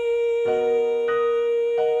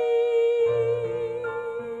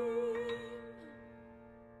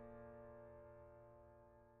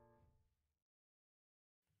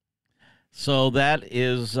 So that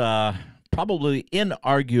is probably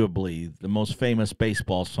inarguably the most famous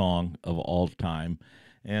baseball song of all time.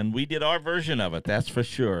 And we did our version of it, that's for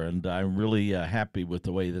sure. And I'm really happy with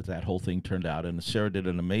the way that that whole thing turned out. And Sarah did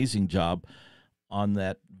an amazing job on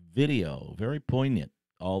that video. Very poignant.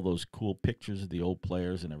 All those cool pictures of the old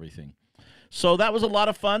players and everything. So that was a lot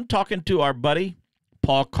of fun talking to our buddy,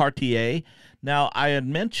 Paul Cartier. Now, I had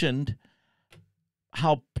mentioned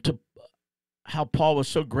how Paul was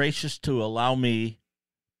so gracious to allow me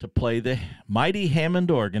to play the mighty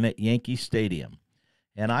Hammond organ at Yankee Stadium.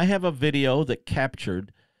 And I have a video that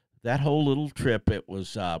captured that whole little trip. It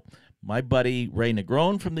was my buddy Ray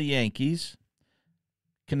Negron from the Yankees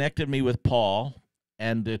connected me with Paul,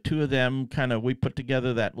 and the two of them we put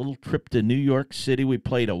together that little trip to New York City. We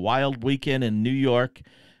played a wild weekend in New York,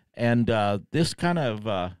 and this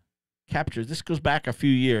captures, this goes back a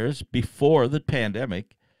few years before the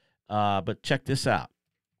pandemic, but check this out.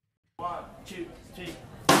 1, 2, 3.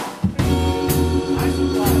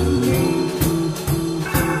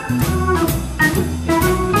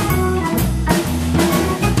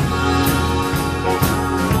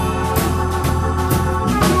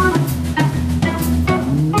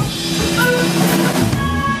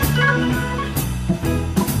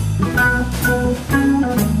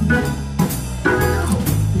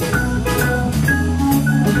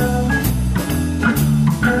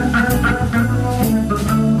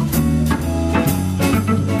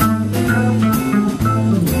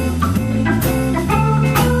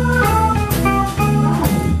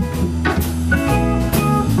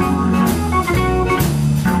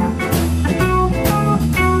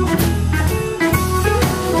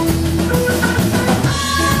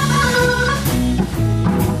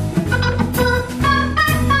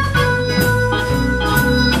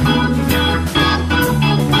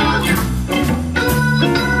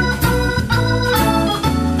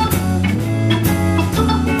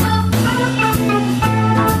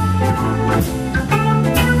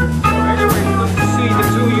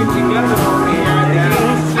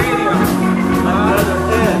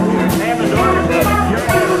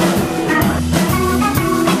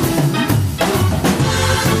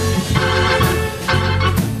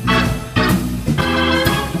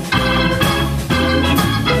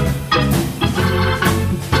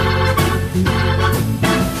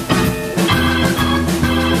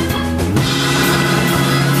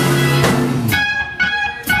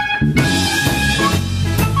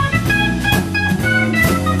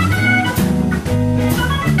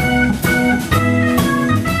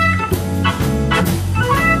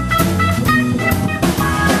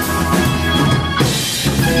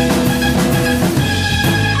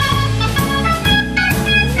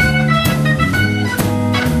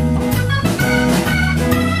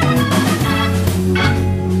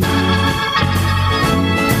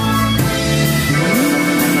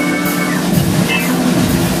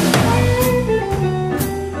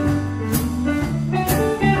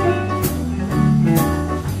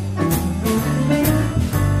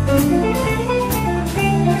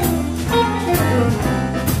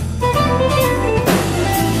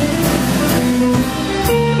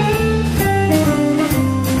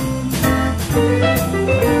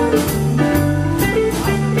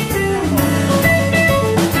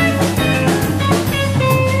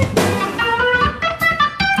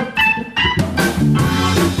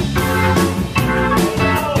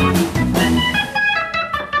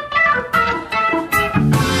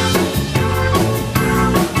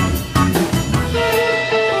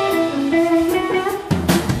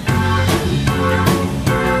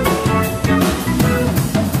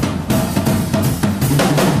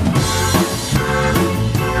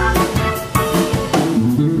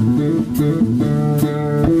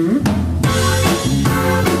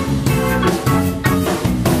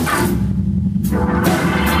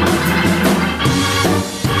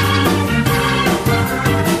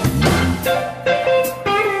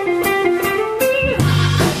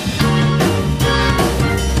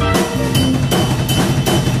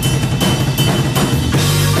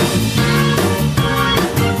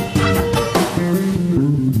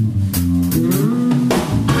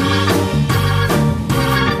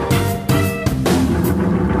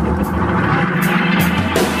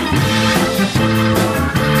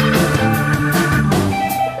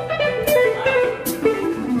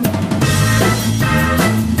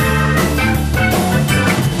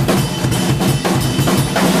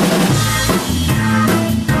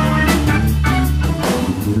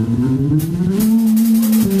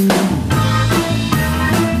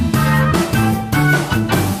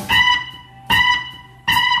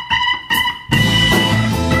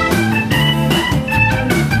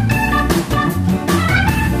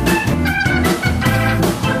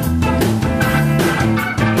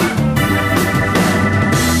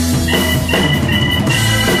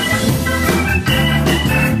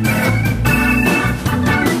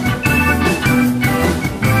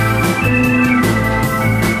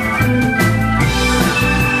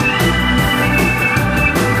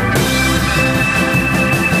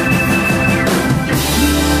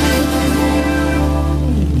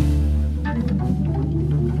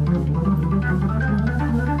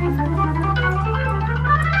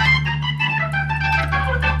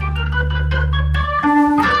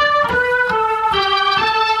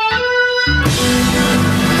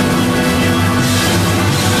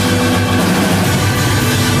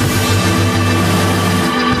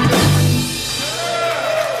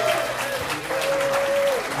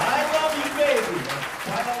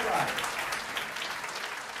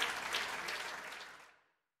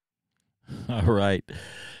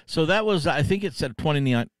 So that was, I think it said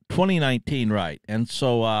 2019, right? And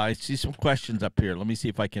so I see some questions up here. Let me see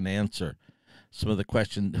if I can answer some of the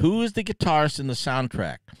questions. Who is the guitarist in the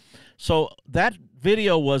soundtrack? So that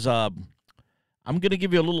video was I'm going to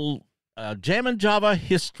give you a little Jammin' Java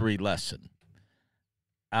history lesson.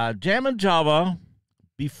 Jammin' Java,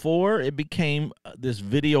 before it became this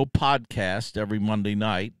video podcast every Monday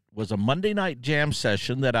night, was a Monday night jam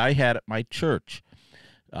session that I had at my church,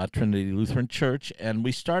 Trinity Lutheran Church, and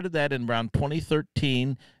we started that in around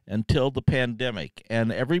 2013 until the pandemic. And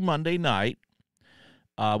every Monday night,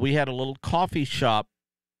 we had a little coffee house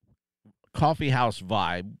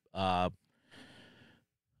vibe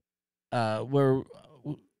where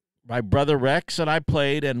my brother Rex and I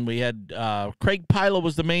played, and we had Craig Pilo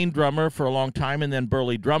was the main drummer for a long time, and then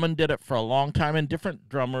Burley Drummond did it for a long time, and different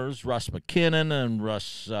drummers, Russ McKinnon and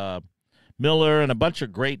Russ Miller, and a bunch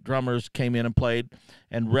of great drummers came in and played,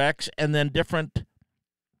 and Rex, and then different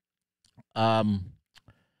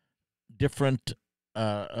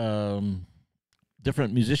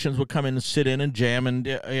musicians would come in and sit in and jam, and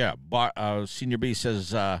Senior B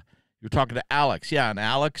says, you're talking to Alex. Yeah, and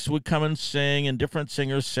Alex would come and sing, and different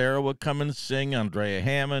singers. Sarah would come and sing, Andrea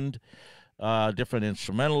Hammond, different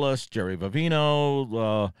instrumentalists, Jerry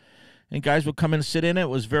Vivino, and guys would come and sit in. It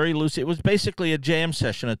was very loose. It was basically a jam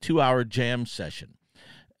session, a 2-hour jam session.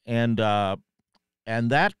 And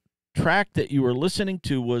that track that you were listening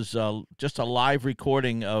to was just a live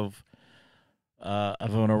recording of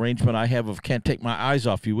an arrangement I have of Can't Take My Eyes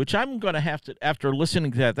Off You, which I'm going to have to, after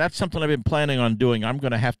listening to that, that's something I've been planning on doing. I'm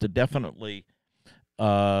going to have to definitely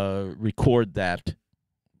record that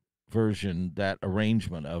version, that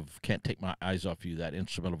arrangement of Can't Take My Eyes Off You, that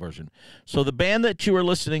instrumental version. So the band that you were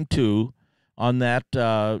listening to on that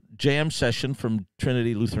jam session from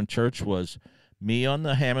Trinity Lutheran Church was me on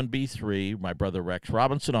the Hammond B3, my brother Rex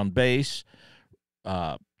Robinson on bass,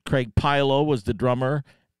 Craig Pilo was the drummer,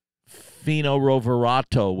 Fino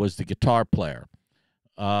Roverato was the guitar player.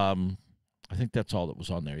 I think that's all that was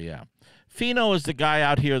on there, yeah. Fino is the guy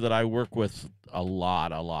out here that I work with a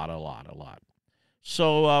lot.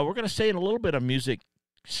 So we're going to stay in a little bit of music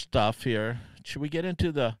stuff here. Should we get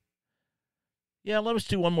into the... Yeah, let us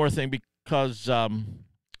do one more thing because... No,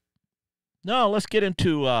 let's get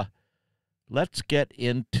into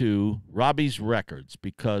Robbie's records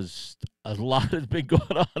because a lot has been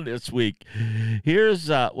going on this week.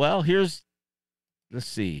 Let's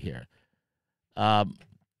see here.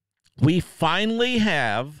 We finally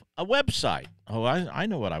have a website. Oh, I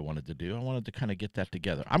know what I wanted to do. I wanted to kind of get that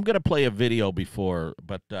together. I'm going to play a video before,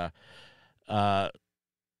 but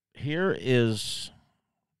here is...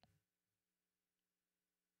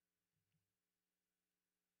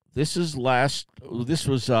 This was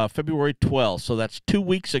February 12th, so that's 2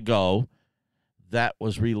 weeks ago that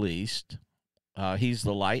was released. He's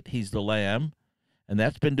the Light, He's the Lamb, and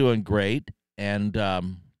that's been doing great. And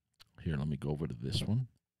here, let me go over to this one.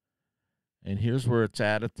 And here's where it's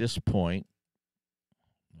at this point.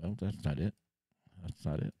 Well, that's not it. That's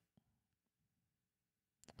not it.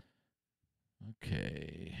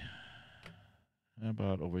 Okay. How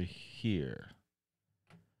about over here?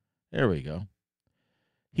 There we go.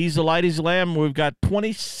 He's the Light, He's the Lamb. We've got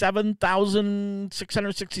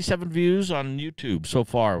 27,667 views on YouTube so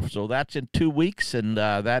far. So that's in 2 weeks, and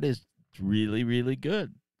that is really, really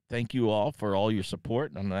good. Thank you all for all your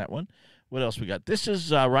support on that one. What else we got? This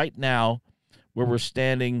is right now where we're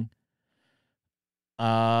standing.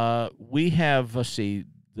 We have, let's see,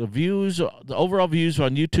 the overall views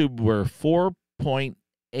on YouTube were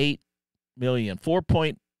 4.8 million,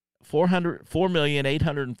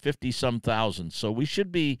 4,850,000. So we should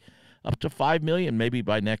be up to 5 million maybe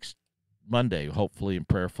by next Monday, hopefully and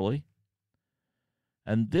prayerfully.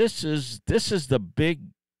 And this is the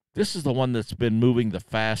one that's been moving the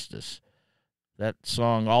fastest. That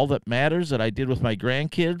song, All That Matters, that I did with my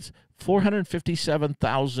grandkids,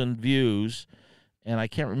 457,000 views, and I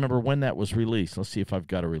can't remember when that was released. Let's see if I've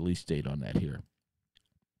got a release date on that here.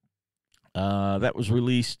 That was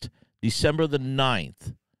released December the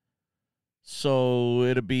 9th. So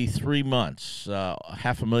it'll be 3 months,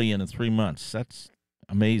 500,000 in 3 months. That's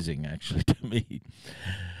amazing, actually, to me.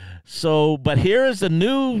 So, but here is a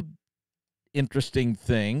new interesting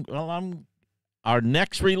thing. Well, our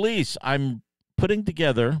next release, I'm putting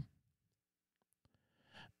together.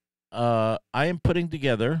 I am putting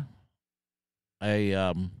together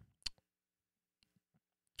a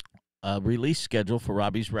release schedule for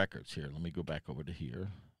Robbie's Records. Here, let me go back over to here.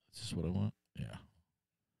 Is this what I want? Yeah.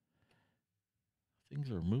 Things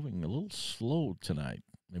are moving a little slow tonight.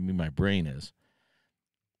 Maybe my brain is.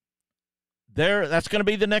 That's going to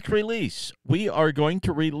be the next release. We are going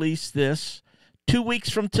to release this 2 weeks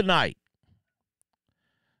from tonight.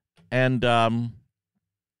 And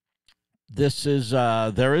this is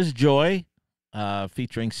There Is Joy,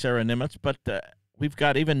 featuring Sarah Nimitz, but we've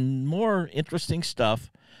got even more interesting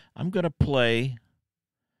stuff. I'm going to play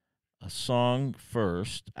a song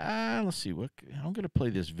first. Let's see. I'm going to play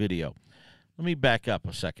this video. Let me back up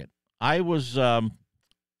a second. And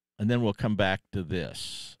then we'll come back to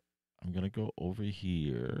this. I'm going to go over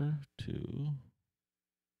here to...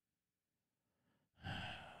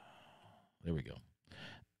 There we go.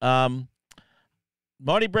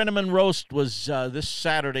 Marty Brennaman Roast was this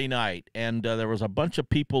Saturday night, and there was a bunch of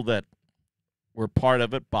people that were part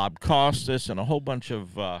of it. Bob Costas and a whole bunch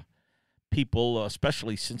of people,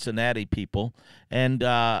 especially Cincinnati people. And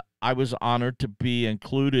I was honored to be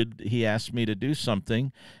included. He asked me to do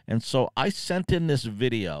something, and so I sent in this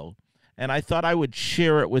video, and I thought I would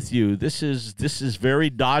share it with you. This is very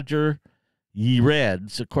Dodger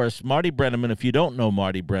Reds. Of course, Marty Brennaman, if you don't know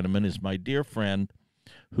Marty Brennaman, is my dear friend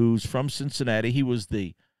who's from Cincinnati. He was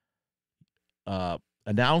the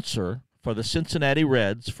announcer for the Cincinnati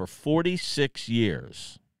Reds for 46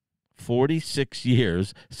 years. 46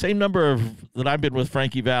 years. Same number that I've been with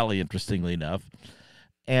Frankie Valli, interestingly enough.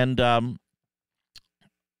 And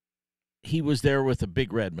he was there with the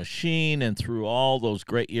Big Red Machine and through all those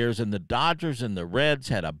great years. And the Dodgers and the Reds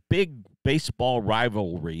had a big baseball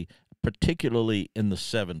rivalry, particularly in the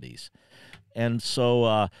 70s. And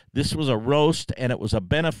so this was a roast, and it was a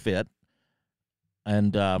benefit.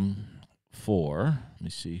 And let me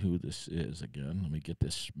see who this is again. Let me get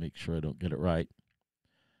this, make sure I don't get it right.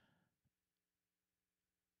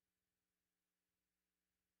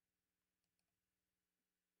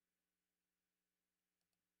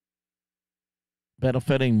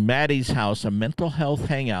 Benefiting Maddie's House, a mental health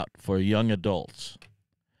hangout for young adults.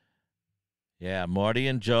 Yeah, Marty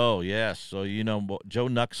and Joe, yes. So, you know, Joe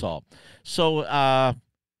Nuxall. So,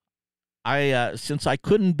 since I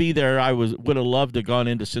couldn't be there, I would have loved to have gone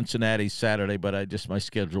into Cincinnati Saturday, but my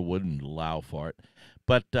schedule wouldn't allow for it.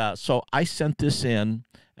 But so I sent this in,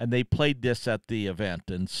 and they played this at the event.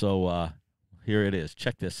 And so here it is.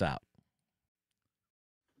 Check this out.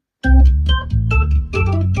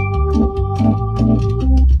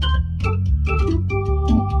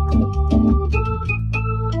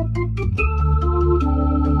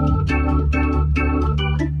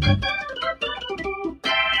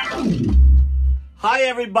 Hi,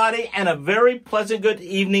 everybody, and a very pleasant good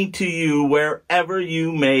evening to you wherever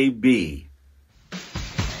you may be.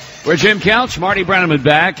 We're Jim Couch, Marty Brennaman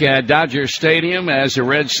back at Dodger Stadium as the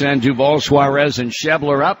Reds send Duvall, Suarez, and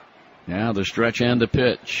Schebler up. Now the stretch and the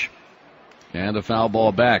pitch. And the foul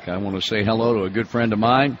ball back. I want to say hello to a good friend of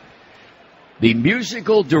mine, the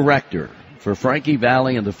musical director for Frankie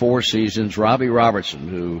Valli and the Four Seasons, Robbie Robertson,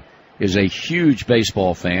 who is a huge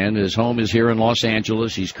baseball fan. His home is here in Los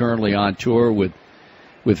Angeles. He's currently on tour with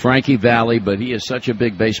Frankie Valli, but he is such a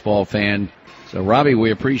big baseball fan. So, Robbie,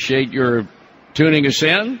 we appreciate your tuning us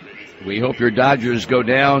in. We hope your Dodgers go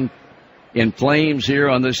down in flames here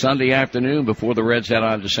on this Sunday afternoon before the Reds head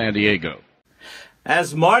on to San Diego.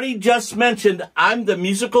 As Marty just mentioned, I'm the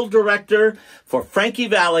musical director for Frankie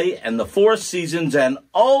Valli and the Four Seasons, and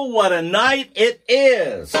oh, what a night it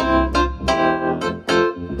is!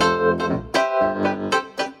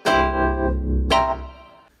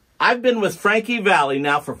 I've been with Frankie Valli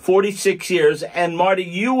now for 46 years, and Marty,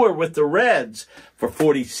 you were with the Reds for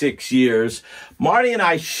 46 years. Marty and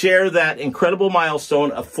I share that incredible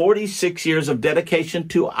milestone of 46 years of dedication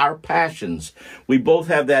to our passions. We both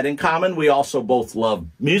have that in common. We also both love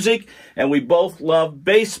music, and we both love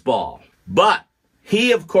baseball. But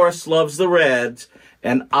he, of course, loves the Reds,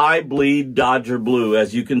 and I bleed Dodger blue,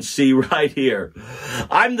 as you can see right here.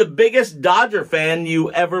 I'm the biggest Dodger fan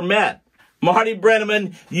you ever met. Marty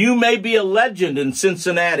Brennaman, you may be a legend in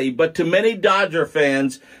Cincinnati, but to many Dodger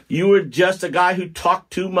fans, you were just a guy who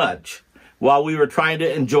talked too much while we were trying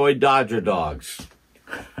to enjoy Dodger dogs.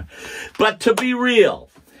 But to be real,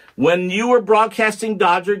 when you were broadcasting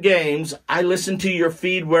Dodger games, I listened to your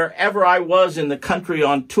feed wherever I was in the country,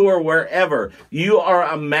 on tour, wherever. You are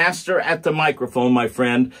a master at the microphone, my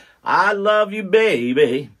friend. I love you,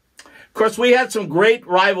 baby. Of course, we had some great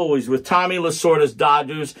rivalries with Tommy Lasorda's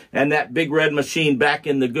Dodgers and that Big Red Machine back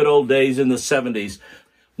in the good old days in the 70s.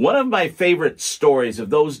 One of my favorite stories of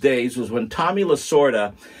those days was when Tommy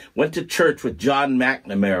Lasorda went to church with John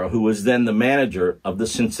McNamara, who was then the manager of the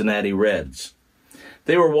Cincinnati Reds.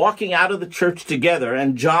 They were walking out of the church together,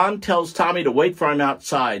 and John tells Tommy to wait for him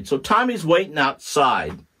outside. So Tommy's waiting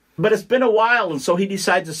outside. But it's been a while, and so he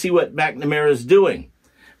decides to see what McNamara's doing.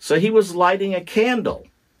 So he was lighting a candle.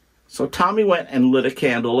 So Tommy went and lit a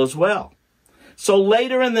candle as well. So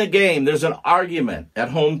later in the game, there's an argument at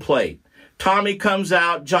home plate. Tommy comes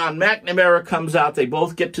out, John McNamara comes out, they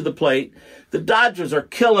both get to the plate. The Dodgers are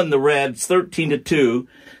killing the Reds 13-2,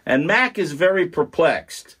 and Mac is very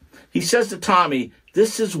perplexed. He says to Tommy,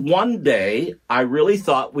 "This is one day I really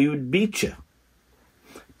thought we would beat you."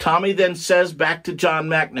 Tommy then says back to John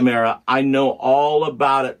McNamara, "I know all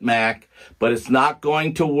about it, Mac, but it's not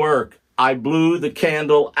going to work. I blew the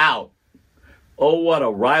candle out." Oh, what a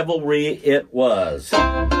rivalry it was.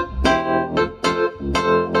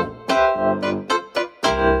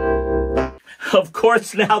 Of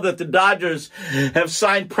course, now that the Dodgers have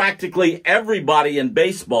signed practically everybody in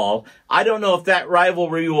baseball, I don't know if that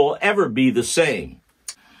rivalry will ever be the same.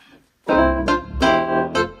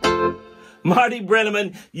 Marty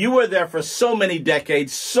Brennaman, you were there for so many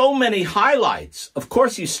decades, so many highlights. Of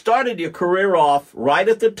course, you started your career off right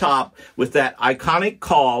at the top with that iconic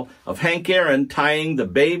call of Hank Aaron tying the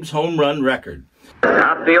Babe's home run record.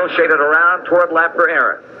 Outfield shaded around toward left for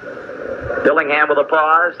Aaron. Dillingham with a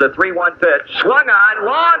pause. The 3-1 pitch. Swung on.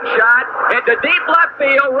 Long shot into deep left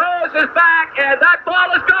field. Rose is back, and that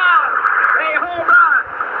ball is gone. A home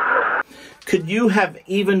run. Could you have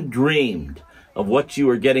even dreamed of what you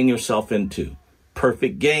were getting yourself into?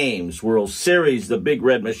 Perfect games, World Series, the Big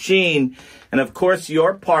Red Machine, and of course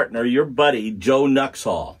your partner, your buddy, Joe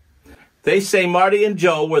Nuxhall. They say Marty and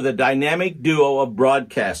Joe were the dynamic duo of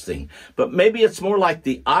broadcasting, but maybe it's more like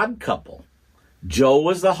the odd couple. Joe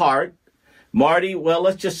was the heart. Marty, well,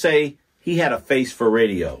 let's just say he had a face for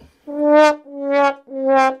radio.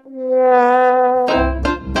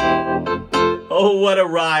 Oh, what a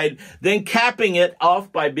ride. Then capping it off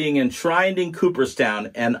by being enshrined in Cooperstown.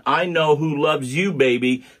 And I know who loves you,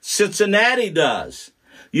 baby. Cincinnati does.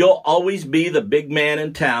 You'll always be the big man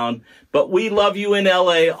in town, but we love you in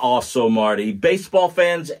L.A. also, Marty. Baseball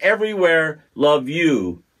fans everywhere love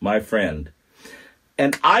you, my friend.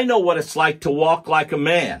 And I know what it's like to walk like a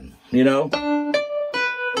man, you know.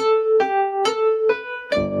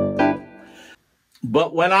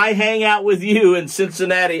 But when I hang out with you in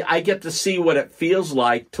Cincinnati, I get to see what it feels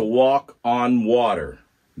like to walk on water.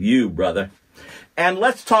 You, brother. And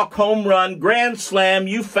let's talk home run, grand slam.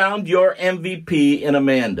 You found your MVP in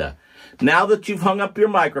Amanda. Now that you've hung up your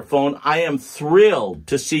microphone, I am thrilled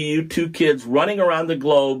to see you two kids running around the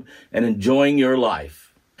globe and enjoying your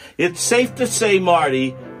life. It's safe to say,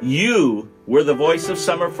 Marty, you were the voice of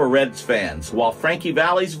summer for Reds fans, while Frankie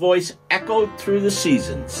Valli's voice echoed through the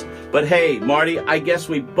seasons. But hey, Marty, I guess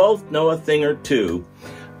we both know a thing or two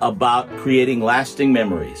about creating lasting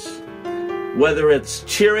memories. Whether it's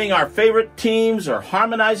cheering our favorite teams or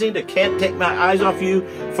harmonizing to Can't Take My Eyes Off You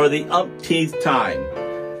for the umpteenth time.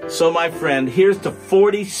 So, my friend, here's to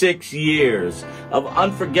 46 years of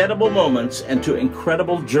unforgettable moments and to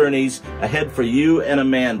incredible journeys ahead for you and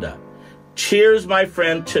Amanda. Cheers, my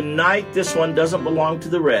friend. Tonight, this one doesn't belong to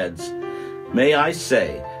the Reds. May I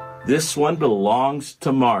say, this one belongs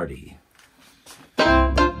to Marty.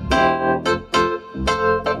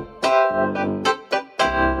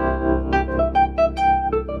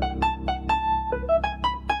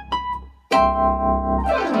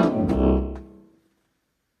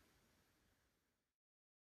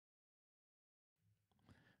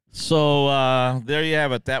 So there you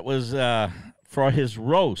have it. That was for his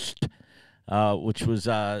roast, which was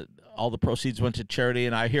all the proceeds went to charity.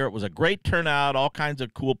 And I hear it was a great turnout, all kinds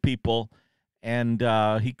of cool people. And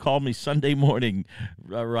he called me Sunday morning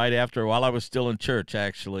right after, while I was still in church,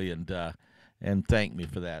 actually, and thanked me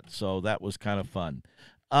for that. So that was kind of fun.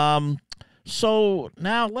 So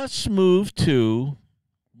now let's move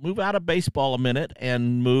out of baseball a minute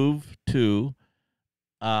and move to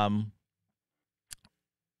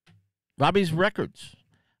Robbie's Records.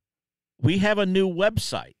 We have a new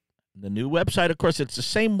website. The new website, of course, it's the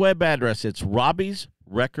same web address. It's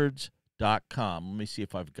robbiesrecords.com. Let me see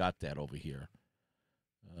if I've got that over here.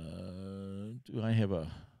 Do I have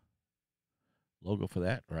a logo for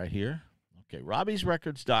that right here? Okay,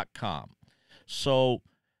 robbiesrecords.com. So,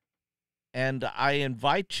 and I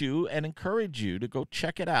invite you and encourage you to go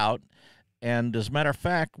check it out. And as a matter of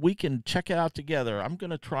fact, we can check it out together. I'm going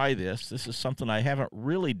to try this. This is something I haven't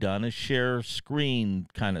really done, is share screen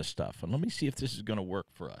kind of stuff. And let me see if this is going to work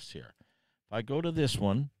for us here. If I go to this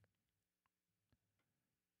one,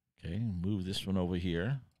 okay, move this one over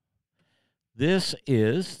here. This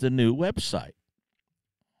is the new website.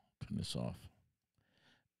 Turn this off.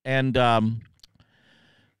 And I've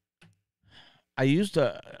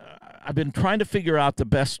been trying to figure out the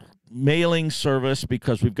best mailing service,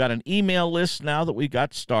 because we've got an email list now that we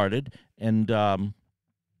got started, and I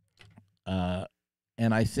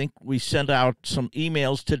think we sent out some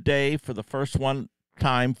emails today for the first one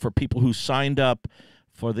time for people who signed up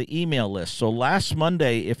for the email list. So last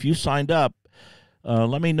Monday, if you signed up,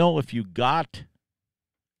 let me know if you got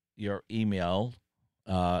your email.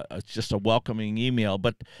 It's just a welcoming email,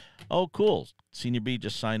 but oh, cool. Senior B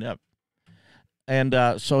just signed up. And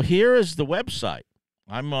so here is the website.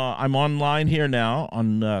 I'm online here now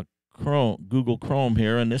on Google Chrome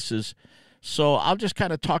here, and this is, so I'll just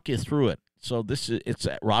kind of talk you through it. So it's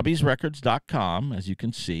at robbiesrecords.com, as you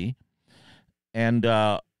can see. And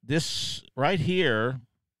this right here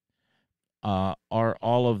are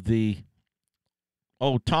all of the,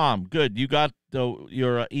 oh, Tom, good. You got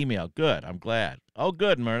your email. Good. I'm glad. Oh,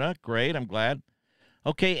 good, Myrna. Great. I'm glad.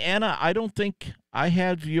 Okay, Anna, I don't think I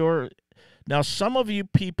have your, now some of you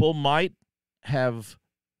people might have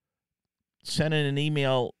sent in an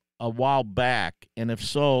email a while back, and if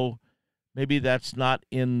so, maybe that's not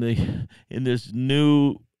in this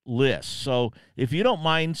new list. So if you don't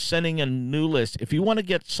mind sending a new list, if you want to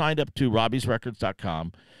get signed up to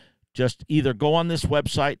robbiesrecords.com, just either go on this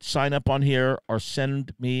website, sign up on here, or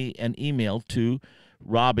send me an email to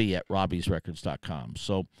robbie@robbiesrecords.com.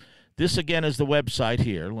 So this again is the website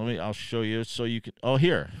here. I'll show you so you can, oh,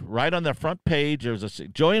 here, right on the front page, there's a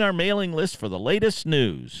join our mailing list for the latest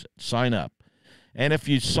news. Sign up. And if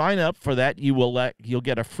you sign up for that, you'll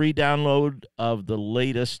get a free download of the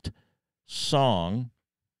latest song.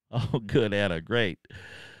 Oh, good, Anna, great.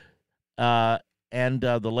 And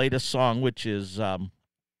the latest song, which is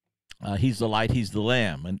He's the Light, He's the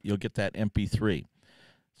Lamb, and you'll get that MP3.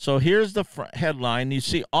 So here's the headline. You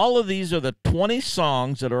see all of these are the 20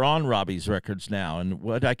 songs that are on Robbie's Records now. And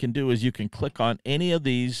what I can do is you can click on any of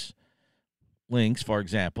these links, for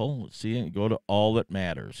example. Let's see, and go to All That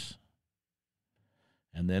Matters.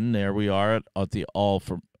 And then there we are at the All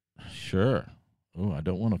for, sure. Oh, I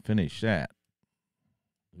don't want to finish that.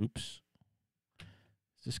 Oops.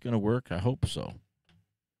 Is this going to work? I hope so.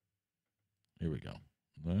 Here we go.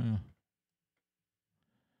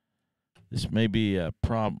 This may be a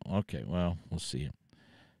problem. Okay, well, we'll see.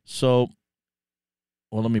 So,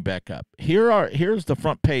 well, let me back up. Here's the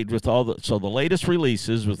front page with all the latest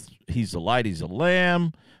releases with He's the Light, He's the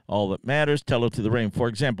Lamb, All That Matters, Tell It to the Rain. For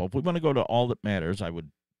example, if we want to go to All That Matters, I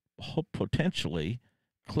would hope potentially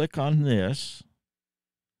click on this.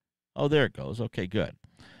 Oh, there it goes. Okay, good.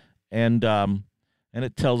 And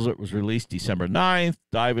it tells it was released December 9th.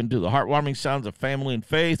 Dive into the heartwarming sounds of family and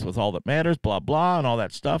faith with All That Matters, blah, blah, and all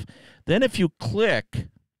that stuff. Then if you click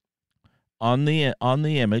on the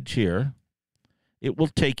image here, it will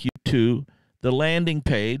take you to the landing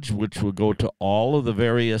page, which will go to all of the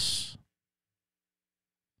various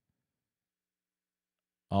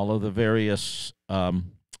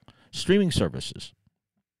streaming services.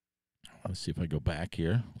 Let's see if I go back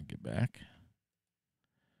here. I'll get back.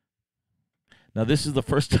 Now, this is the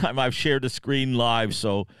first time I've shared a screen live,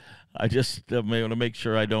 so I just want to make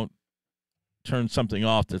sure I don't turn something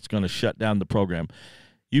off that's going to shut down the program.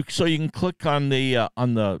 So you can click on the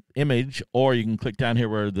image, or you can click down here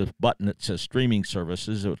where the button that says streaming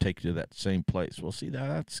services. It will take you to that same place. Well, see,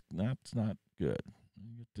 that's not good. Let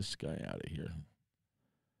me get this guy out of here.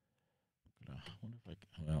 I wonder if I can,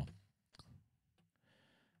 well,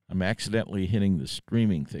 I'm accidentally hitting the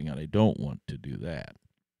streaming thing, and I don't want to do that.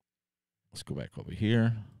 Let's go back over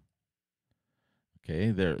here.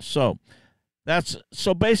 Okay, there. So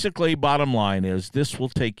basically, bottom line is this will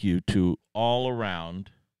take you to all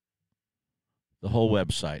around the whole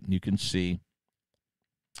website, and you can see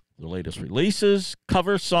the latest releases,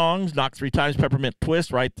 cover songs, Knock 3 Times, Peppermint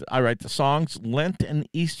Twist, I write the songs, Lent and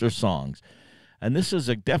Easter songs. And this is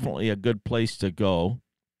definitely a good place to go.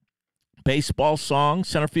 Baseball songs,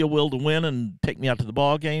 Center Field Will to Win and Take Me Out to the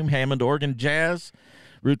Ball Game, Hammond Organ Jazz,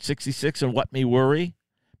 Route 66 and What Me Worry.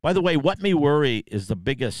 By the way, What Me Worry is the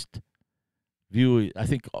biggest view, I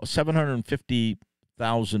think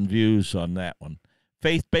 750,000 views on that one.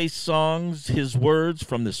 Faith-based songs, His Words,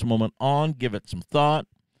 From This Moment On, Give It Some Thought,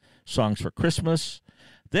 Songs for Christmas.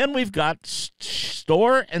 Then we've got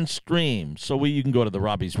store and stream. So you can go to the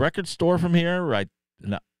Robbie's Record store from here, right?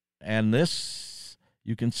 And this,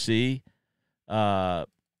 you can see all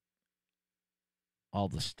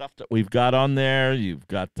the stuff that we've got on there. You've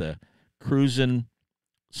got the Cruisin'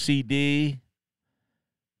 CD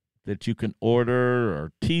that you can order,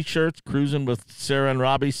 or T-shirts, Cruisin' with Sarah and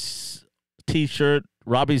Robbie's T-shirt,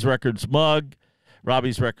 Robbie's Records mug,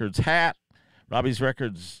 Robbie's Records hat, Robbie's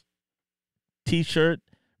Records T-shirt,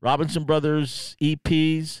 Robinson Brothers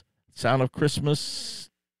EPs, Sound of Christmas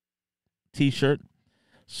T-shirt.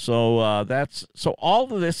 So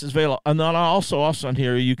all of this is available. And then also on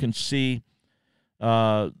here you can see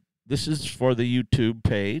this is for the YouTube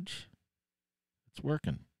page. It's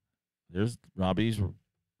working. There's Robbie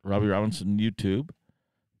Robinson YouTube.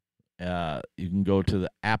 You can go to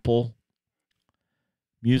the Apple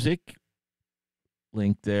Music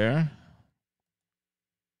link there.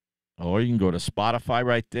 Or you can go to Spotify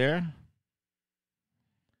right there.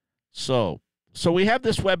 So we have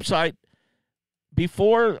this website.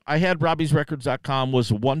 Before I had robbiesrecords.com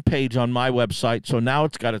was one page on my website. So now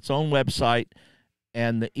it's got its own website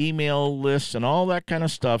and the email list and all that kind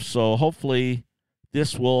of stuff. So hopefully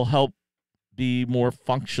this will help be more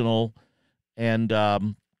functional. And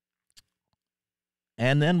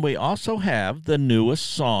then we also have the newest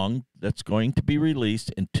song that's going to be released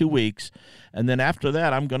in 2 weeks. And then after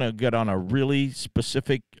that, I'm going to get on a really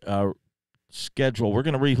specific schedule. We're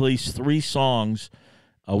going to release 3 songs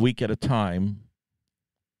a week at a time.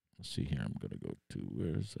 Let's see here. I'm going to go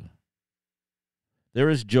to, There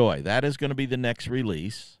Is Joy. That is going to be the next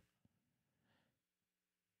release.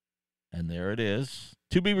 And there it is.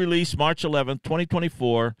 To be released March 11th,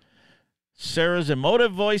 2024. Sarah's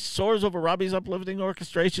emotive voice soars over Robbie's uplifting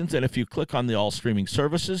orchestrations. And if you click on the all streaming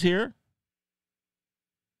services here,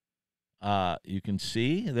 you can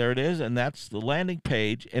see, there it is, and that's the landing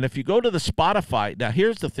page. And if you go to the Spotify, now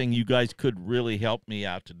here's the thing you guys could really help me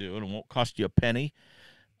out to do, and it won't cost you a penny.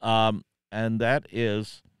 And that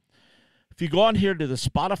is, if you go on here to the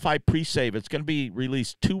Spotify pre-save, it's going to be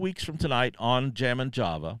released 2 weeks from tonight on Jammin'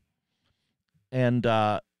 Java. And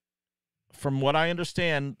from what I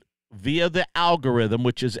understand, via the algorithm,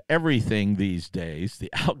 which is everything these days, the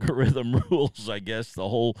algorithm rules, I guess, the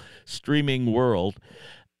whole streaming world.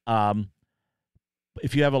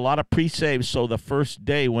 If you have a lot of pre-saves, so the first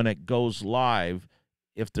day when it goes live,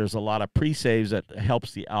 if there's a lot of pre-saves, that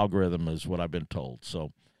helps the algorithm is what I've been told.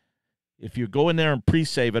 So if you go in there and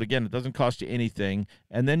pre-save it, again, it doesn't cost you anything,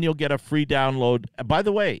 and then you'll get a free download. By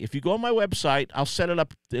the way, if you go on my website, I'll set it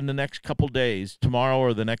up in the next couple days, tomorrow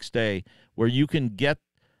or the next day, where you can get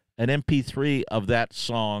an MP3 of that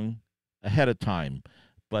song ahead of time.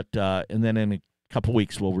 But and then in a couple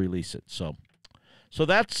weeks, we'll release it. So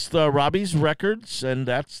that's the Robbie's Records, and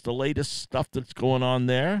that's the latest stuff that's going on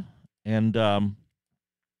there. And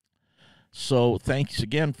so thanks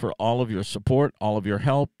again for all of your support, all of your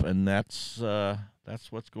help, and that's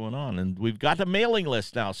what's going on. And we've got a mailing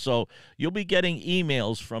list now, so you'll be getting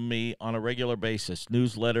emails from me on a regular basis,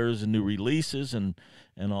 newsletters and new releases and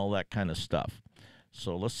all that kind of stuff.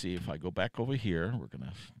 So let's see if I go back over here. We're going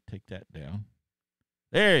to take that down.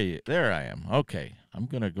 There I am. Okay, I'm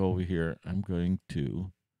going to go over here. I'm going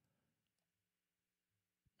to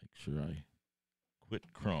make sure I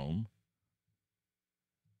quit Chrome.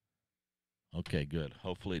 Okay, good.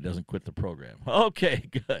 Hopefully it doesn't quit the program. Okay,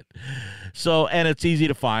 good. So, and it's easy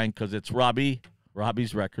to find because it's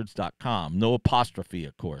robbiesrecords.com. No apostrophe,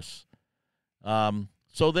 of course.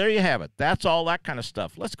 So there you have it. That's all that kind of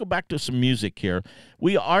stuff. Let's go back to some music here.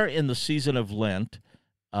 We are in the season of Lent,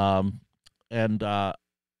 and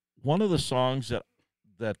one of the songs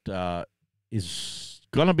that is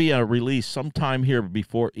going to be a release sometime here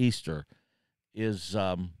before Easter is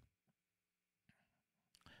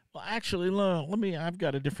well, actually, I've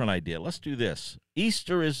got a different idea. Let's do this.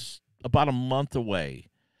 Easter is about a month away,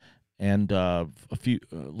 and a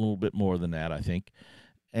little bit more than that, I think.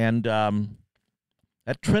 And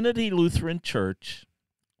at Trinity Lutheran Church,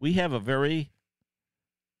 we have a very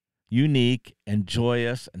unique and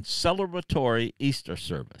joyous and celebratory Easter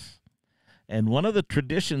service. And one of the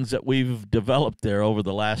traditions that we've developed there over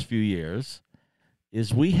the last few years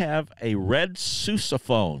is we have a red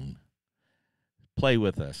sousaphone play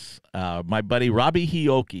with us. My buddy Robbie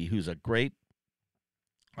Hioki, who's a great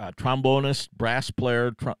trombonist, brass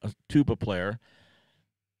player, tuba player,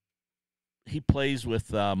 he plays with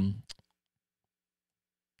the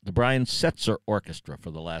Brian Setzer Orchestra for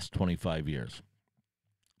the last 25 years.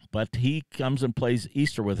 But he comes and plays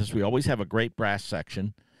Easter with us. We always have a great brass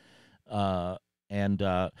section. So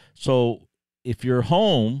if you're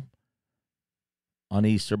home on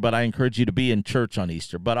Easter, but I encourage you to be in church on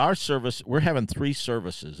Easter. But our service, we're having 3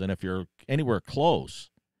 services, and if you're anywhere close,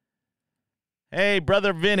 hey,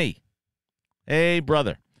 Brother Vinny. Hey,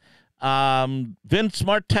 brother. Vince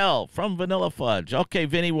Martell from Vanilla Fudge. Okay,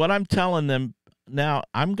 Vinny, what I'm telling them now,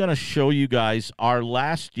 I'm going to show you guys our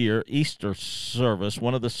last year Easter service,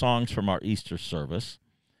 one of the songs from our Easter service.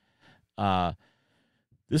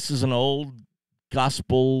 This is an old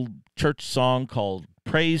gospel church song called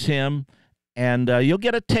Praise Him. And you'll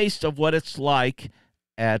get a taste of what it's like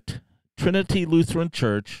at Trinity Lutheran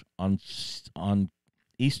Church on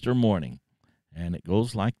Easter morning. And it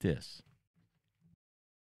goes like this.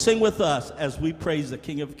 Sing with us as we praise the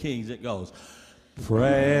King of Kings. It goes, praise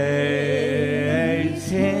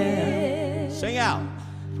Him. Sing out.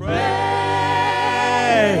 Praise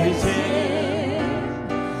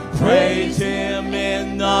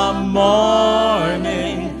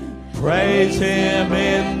him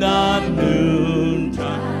in the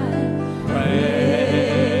noontime.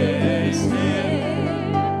 Praise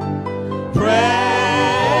him. Praise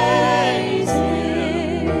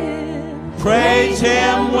him. Praise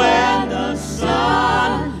him when the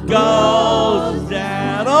sun goes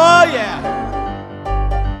down. Oh, yeah.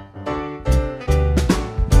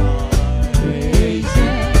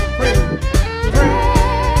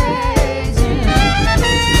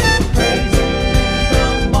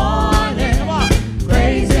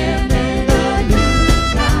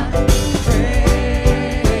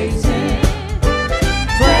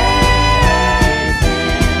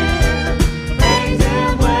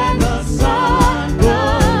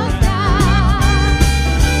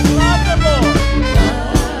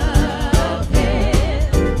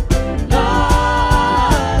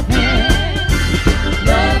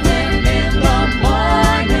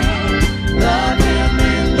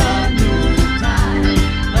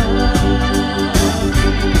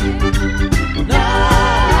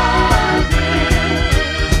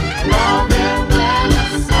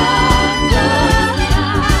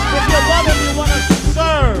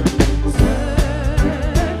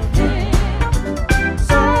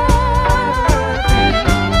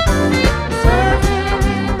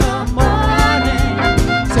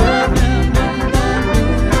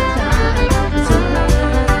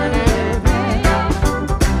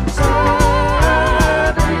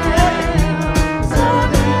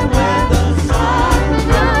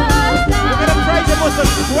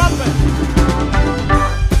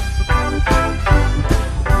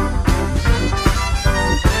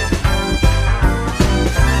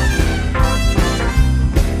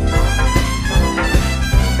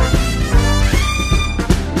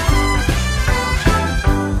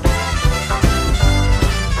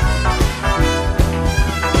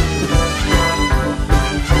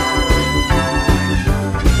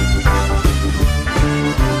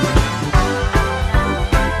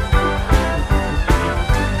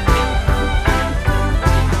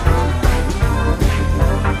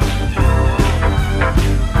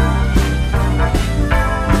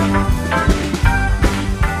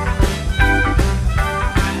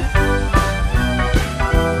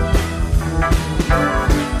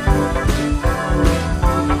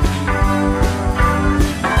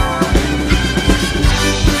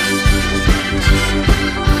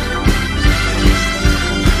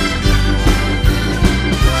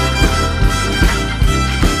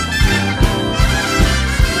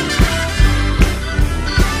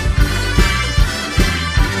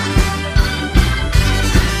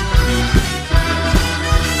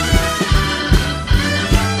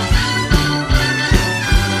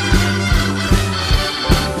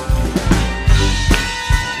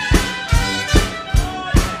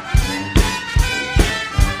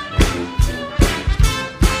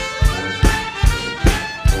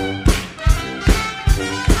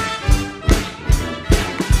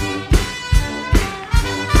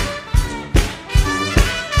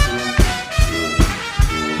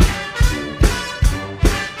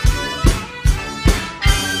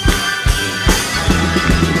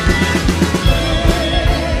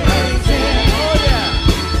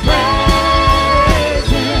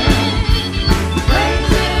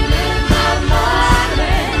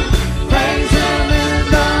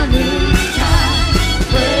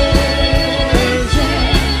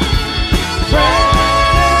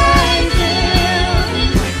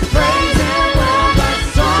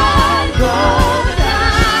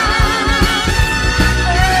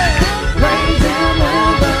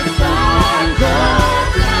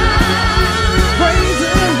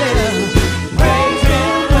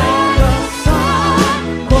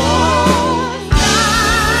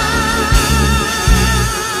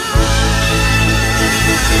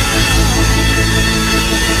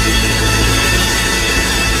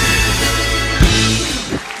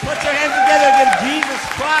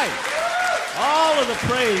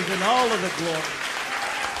 praise and all of the glory.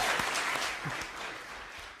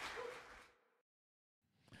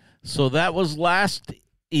 So that was last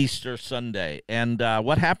Easter Sunday. And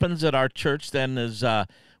what happens at our church then is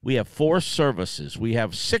we have 4 services. We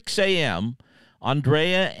have 6 a.m.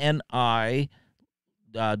 Andrea and I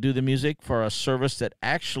do the music for a service that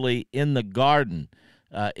actually in the garden.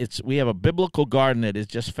 We have a biblical garden that is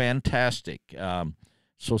just fantastic.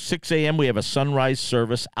 So 6 a.m. we have a sunrise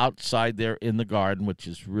service outside there in the garden, which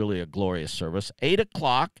is really a glorious service. 8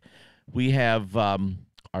 o'clock we have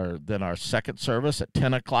our second service. At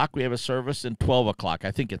 10 o'clock we have a service, and 12 o'clock.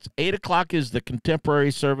 I think it's 8 o'clock is the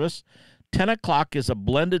contemporary service. 10 o'clock is a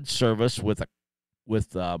blended service with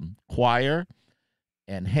choir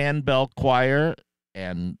and handbell choir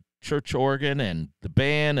and church organ and the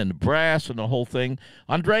band and the brass and the whole thing.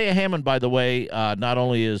 Andrea Hammond, by the way, not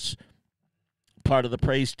only is part of the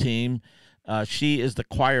praise team, she is the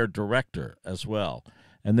choir director as well.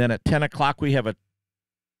 And then at 10 o'clock, we have a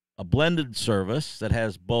blended service that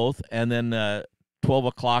has both. And then 12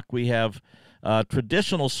 o'clock, we have a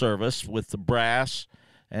traditional service with the brass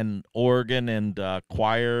and organ and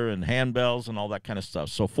choir and handbells and all that kind of stuff.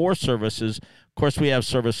 So 4 services. Of course, we have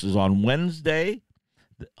services on Wednesday,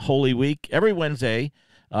 Holy Week, every Wednesday.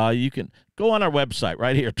 You can go on our website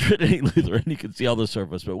right here, Trinity Lutheran. You can see all the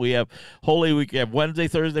service. But we have Holy Week. We have Wednesday,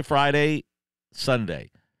 Thursday, Friday,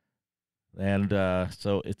 Sunday. And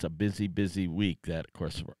so it's a busy, busy week that, of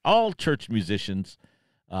course, we're all church musicians.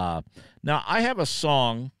 Now, I have a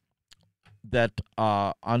song that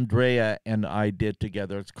Andrea and I did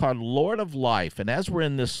together. It's called Lord of Life. And as we're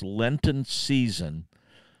in this Lenten season,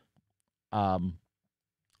 I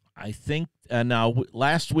think now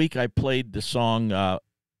last week I played the song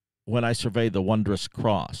When I Survey the Wondrous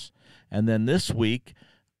Cross. And then this week,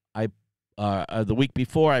 the week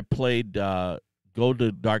before, I played Go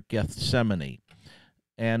to Dark Gethsemane.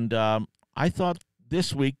 And I thought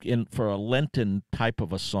this week, for a Lenten type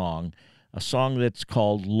of a song that's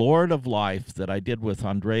called Lord of Life that I did with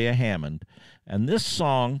Andrea Hammond. And this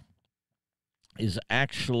song is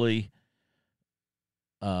actually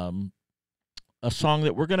a song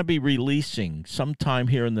that we're going to be releasing sometime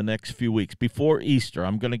here in the next few weeks, before Easter.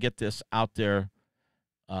 I'm going to get this out there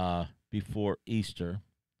before Easter.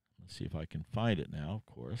 Let's see if I can find it now, of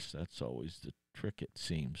course. That's always the trick, it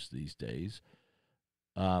seems, these days.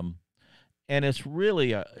 And it's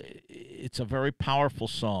really it's a very powerful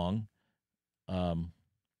song.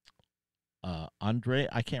 Andre,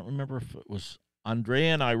 I can't remember if it was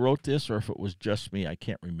Andrea and I wrote this or if it was just me. I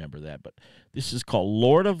can't remember that. But this is called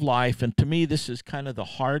Lord of Life. And to me, this is kind of the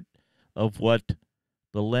heart of what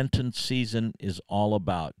the Lenten season is all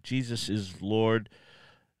about. Jesus is Lord.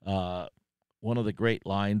 One of the great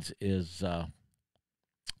lines is on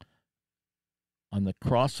the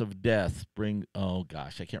cross of death, oh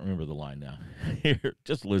gosh, I can't remember the line now. Here,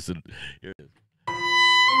 just listen. Here it is.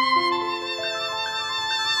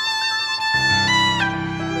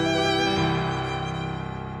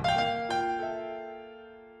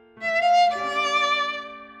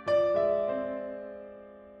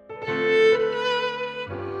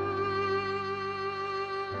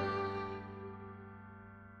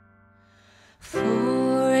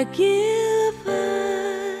 Forgive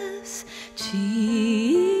us, Jesus,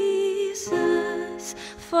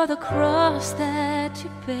 for the cross that you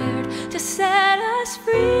bared to set us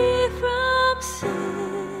free from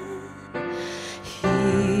sin.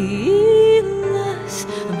 Heal us,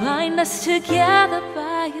 bind us together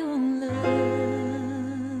by your love.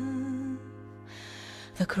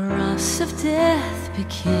 The cross of death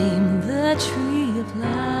became the tree of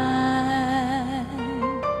life.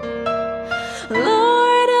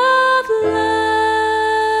 Lord of life,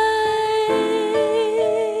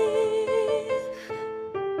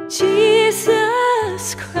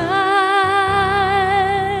 Jesus Christ,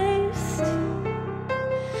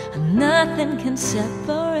 nothing can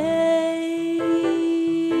separate,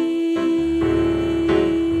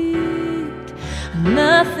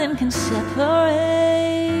 nothing can separate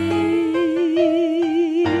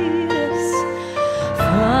us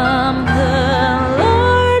from the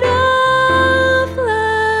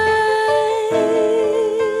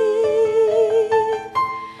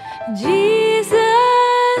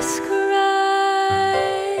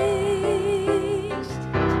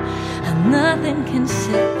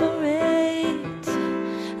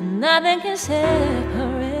nothing can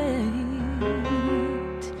separate.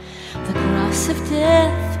 The cross of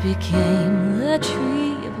death became the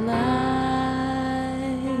tree of life.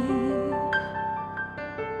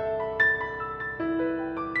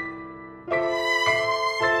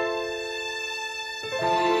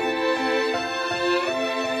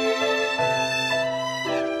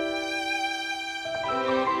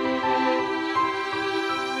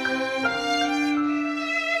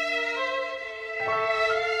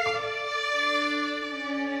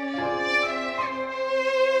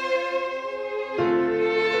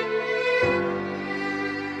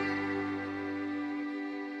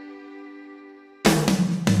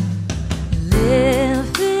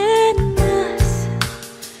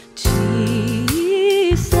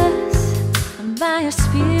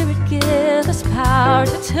 Spirit, give us power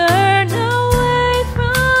to turn away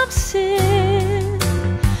from sin.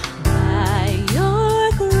 By your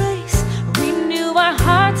grace, renew our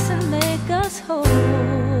hearts and make us whole.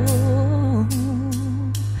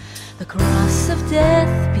 The cross of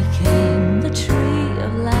death became the tree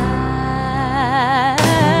of life.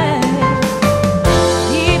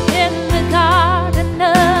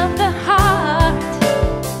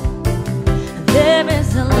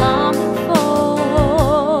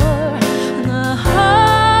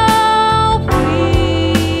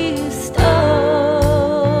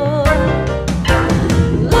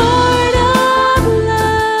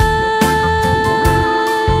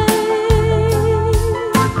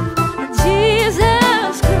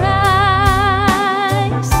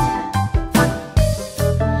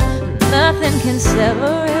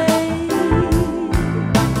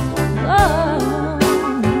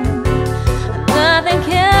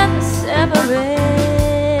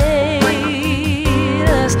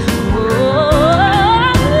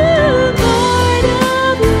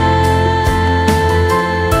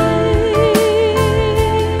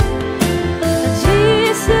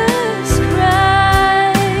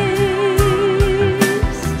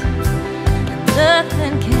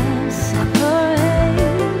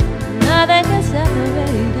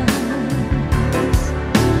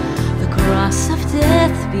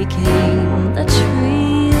 became the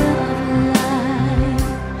tree of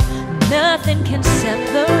life. Nothing can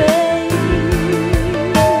separate.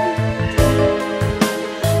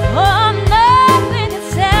 Oh, nothing can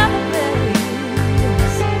separate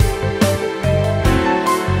us.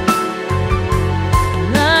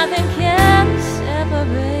 Nothing can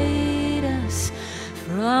separate us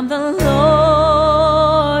from the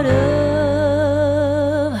Lord of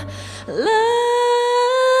love.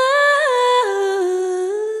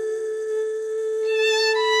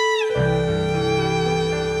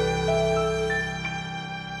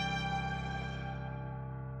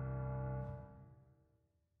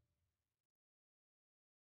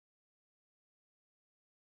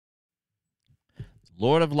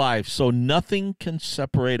 Lord of life, so nothing can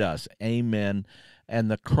separate us. Amen. And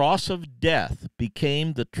the cross of death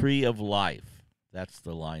became the tree of life. That's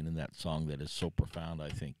the line in that song that is so profound, I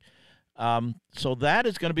think. So that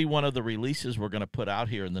is going to be one of the releases we're going to put out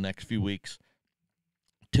here in the next few weeks.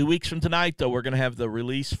 2 weeks from tonight, though, we're going to have the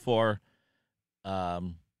release for what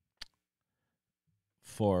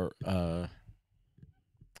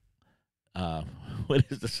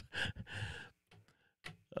is this?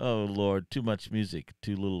 Oh, Lord, too much music,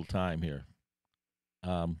 too little time here.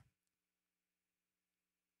 What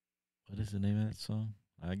is the name of that song?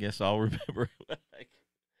 I guess I'll remember.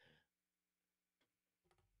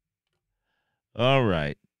 All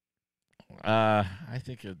right. I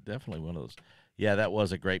think it's definitely one of those. Yeah, that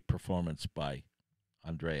was a great performance by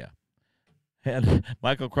Andrea. And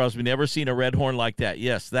Michael Crosby, never seen a red horn like that.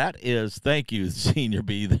 Yes, that is, thank you, Senior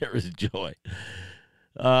B. There is joy.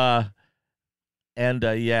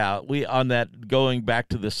 Yeah, we on that, going back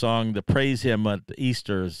to the song, the praise hymn at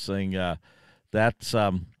Easter, saying that's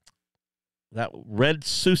that red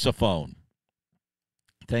sousaphone.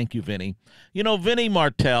 Thank you, Vinny. You know, Vinny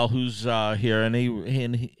Martell, who's here, and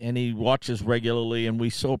he watches regularly, and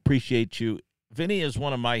we so appreciate you. Vinny is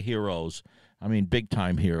one of my heroes. I mean,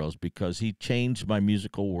 big-time heroes, because he changed my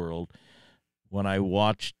musical world when I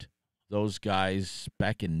watched those guys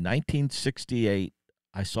back in 1968.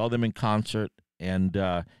 I saw them in concert, and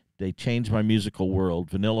they changed my musical world.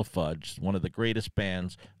 Vanilla Fudge, one of the greatest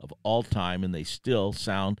bands of all time, and they still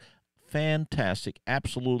sound fantastic,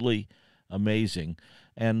 absolutely amazing.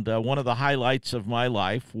 And one of the highlights of my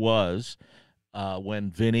life was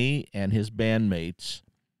when Vinny and his bandmates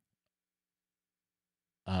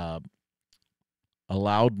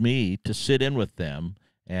allowed me to sit in with them,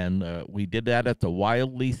 and we did that at the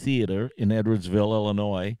Wildly Theater in Edwardsville,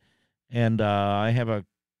 Illinois. And I have a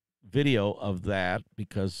video of that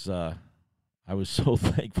because I was so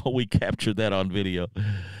thankful we captured that on video.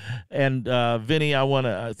 And Vinny, I want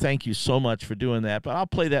to thank you so much for doing that. But I'll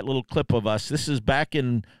play that little clip of us. This is back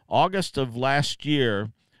in August of last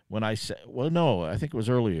year when I said, well, no, I think it was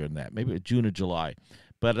earlier than that, maybe June or July.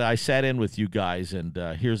 But I sat in with you guys, and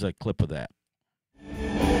here's a clip of that.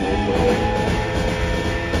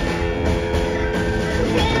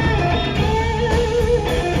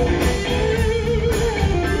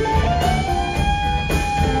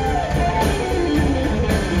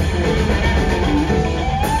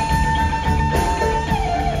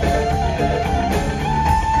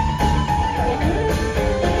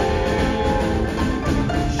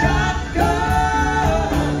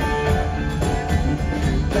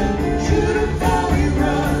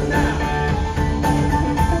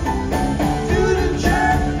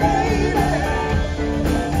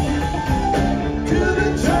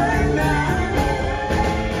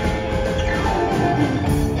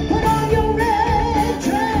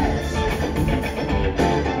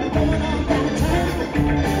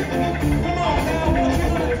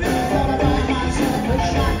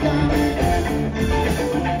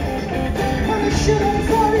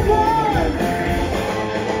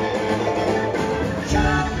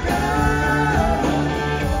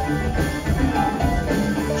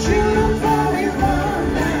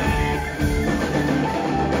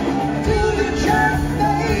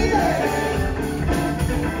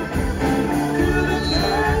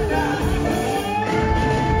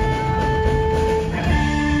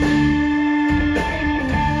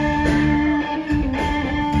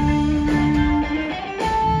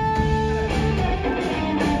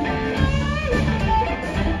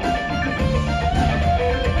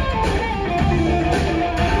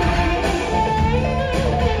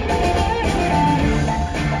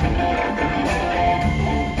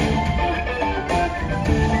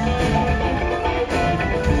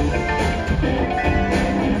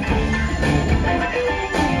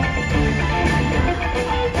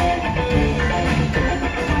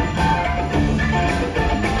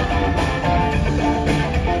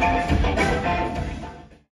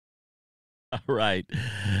 right.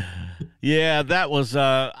 Yeah, that was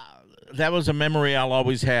a memory I'll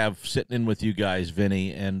always have sitting in with you guys,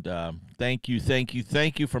 Vinny. And thank you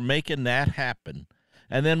for making that happen.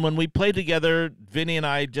 And then when we played together, Vinny and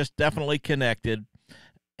I just definitely connected.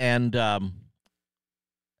 And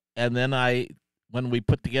then when we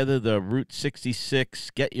put together the Route 66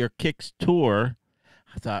 Get Your Kicks tour,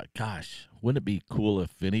 I thought, gosh, wouldn't it be cool if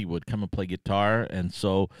Vinny would come and play guitar? And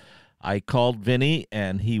so I called Vinny,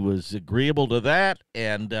 and he was agreeable to that.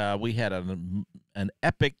 And we had an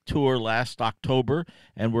epic tour last October,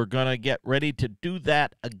 and we're going to get ready to do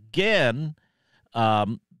that again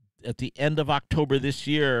at the end of October this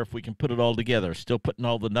year, if we can put it all together. Still putting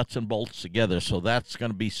all the nuts and bolts together, so that's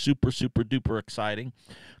going to be super, super duper exciting.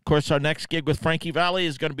 Of course, our next gig with Frankie Valli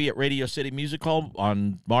is going to be at Radio City Music Hall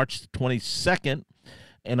on March 22nd,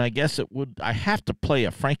 and I guess I have to play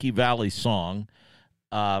a Frankie Valli song.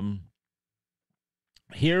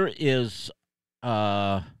 Here's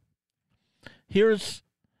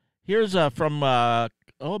from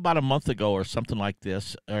about a month ago or something like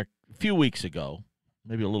this, or a few weeks ago,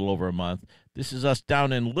 maybe a little over a month. This is us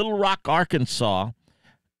down in Little Rock, Arkansas,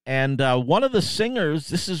 and one of the singers.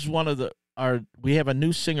 This is we have a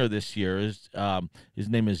new singer this year. His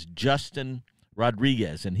name is Justin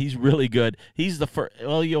Rodriguez, and he's really good. He's the first.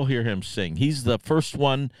 Well, you'll hear him sing. He's the first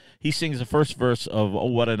one. He sings the first verse of "Oh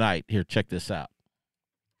What a Night." Here, check this out.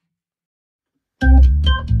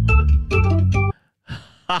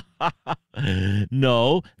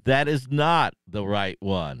 No, that is not the right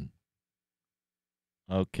one.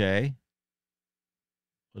 Okay.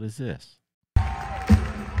 What is this?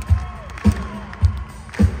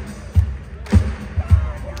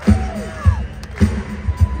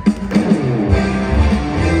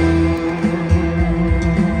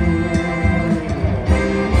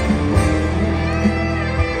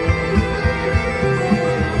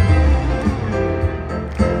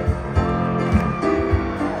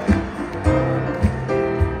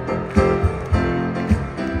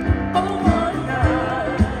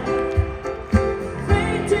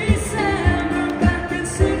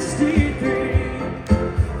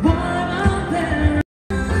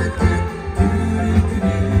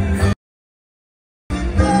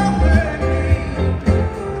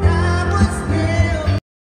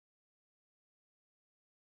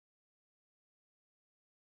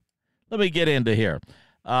 Let me get into here.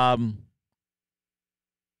 Charlotte's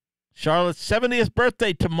 70th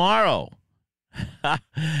birthday tomorrow.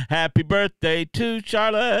 Happy birthday to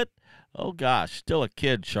Charlotte. Oh, gosh, still a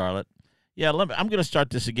kid, Charlotte. Yeah, I'm going to start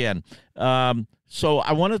this again. So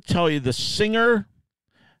I want to tell you the singer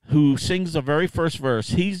who sings the very first verse,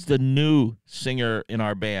 he's the new singer in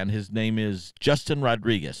our band. His name is Justin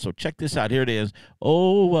Rodriguez. So check this out. Here it is.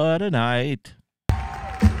 Oh, what a night.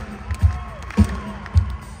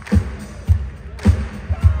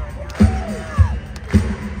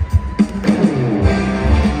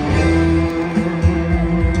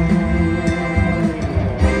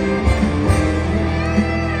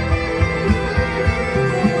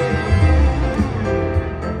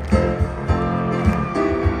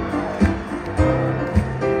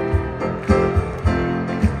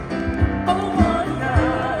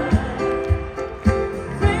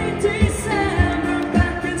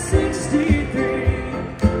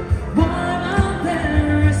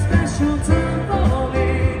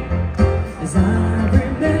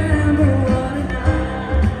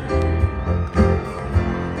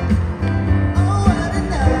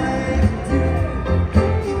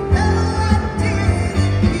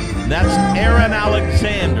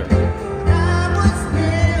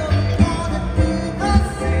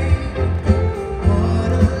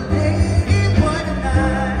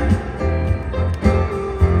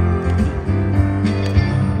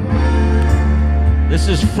 This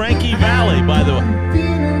is Frankie Valli, by the way.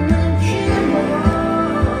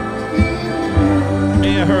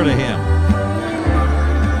 May have heard of him.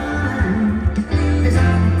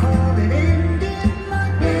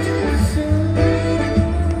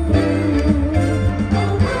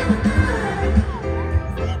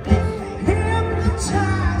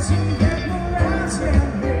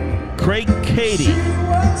 Craig Cady.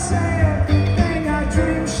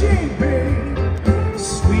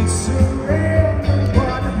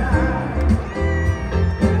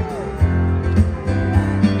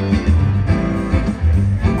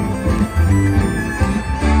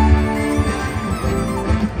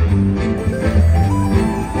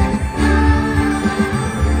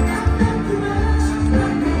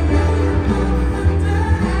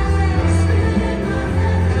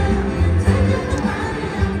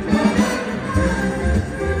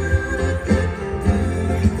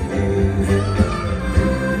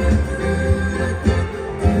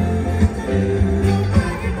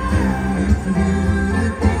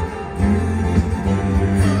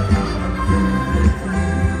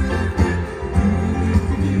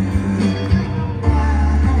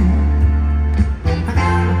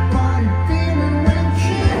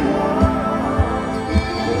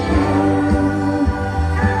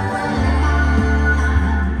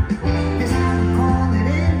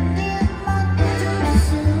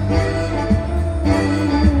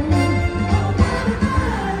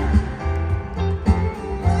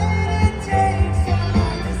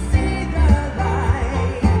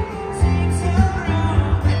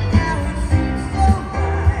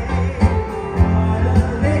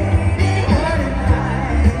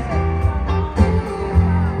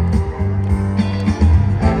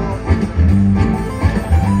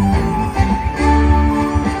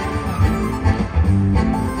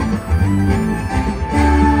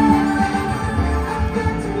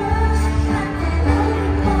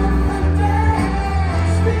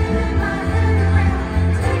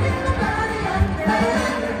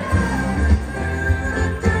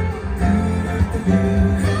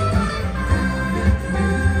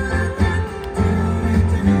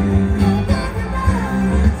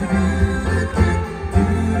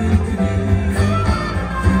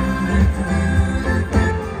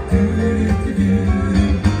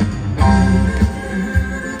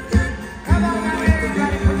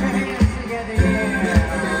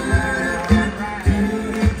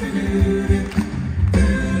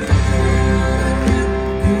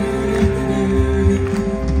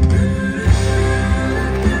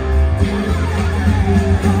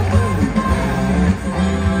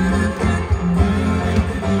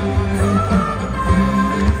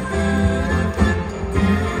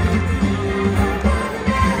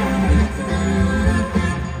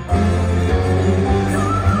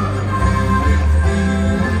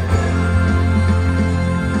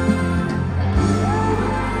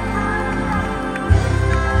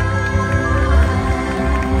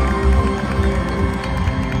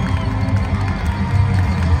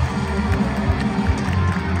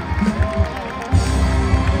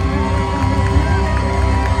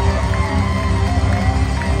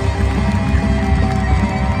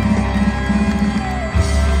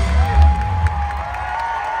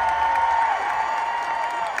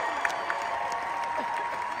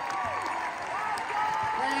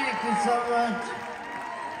 so much.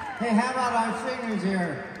 Hey, how about our singers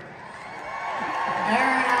here?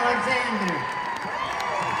 Aaron Alexander,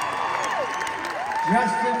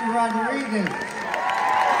 Justin Rodriguez,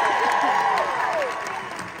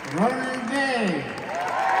 Ronan Day,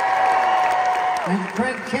 and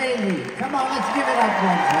Craig Cady. Come on, let's give it up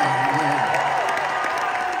one time. Yeah.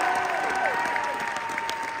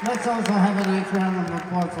 Let's also have a nice round of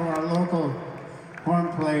applause for our local horn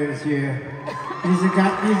players here. These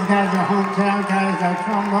guys are hometown guys, our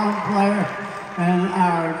trombone player and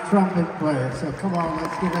our trumpet player. So come on,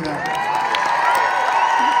 let's give it up.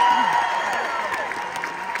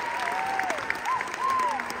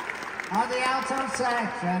 On the alto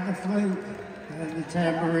sax and the flute and the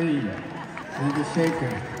tambourine and the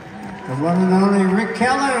shaker, the one and only Rick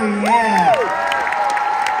Keller, yeah.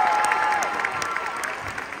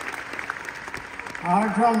 Our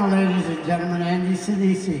drummer, ladies and gentlemen, Andy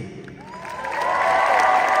Sinisi.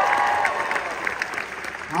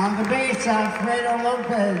 On the bass, Alfredo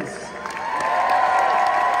Lopez.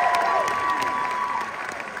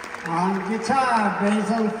 On guitar,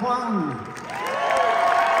 Basil Fung.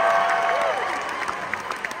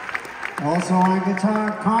 Also on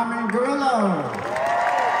guitar, Carmen Grillo.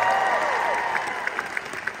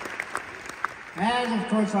 And of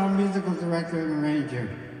course, our musical director and arranger.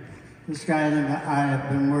 This guy and I have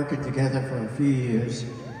been working together for a few years.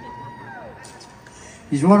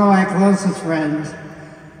 He's one of my closest friends.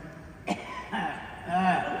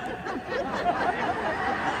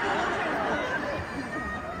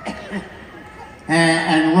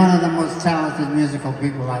 And one of the most talented musical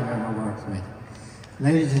people I've ever worked with.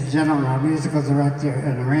 Ladies and gentlemen, our musical director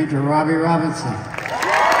and arranger, Robbie Robinson.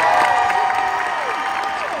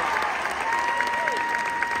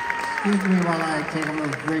 Excuse me while I take a little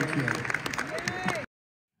drink here.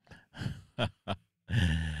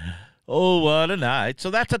 Oh, what a night. So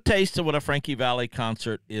that's a taste of what a Frankie Valli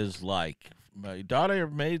concert is like. My daughter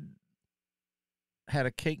had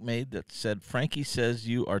a cake made that said, "Frankie says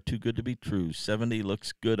you are too good to be true. 70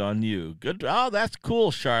 looks good on you." Good. Oh, that's cool,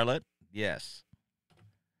 Charlotte. Yes.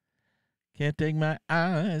 Can't take my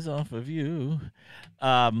eyes off of you.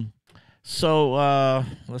 So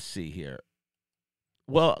let's see here.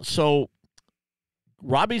 Well, so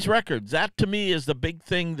Robbie's Records, that to me is the big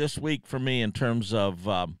thing this week for me in terms of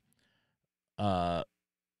all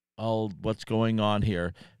what's going on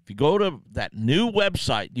here. If you go to that new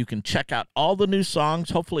website, you can check out all the new songs.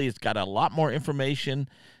 Hopefully it's got a lot more information.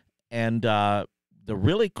 And the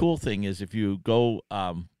really cool thing is if you go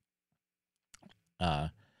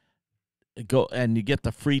and you get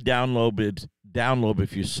the free download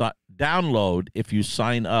if you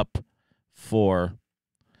sign up for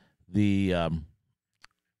the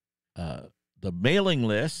mailing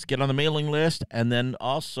list, get on the mailing list, and then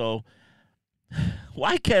also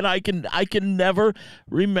I can never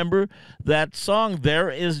remember that song, "There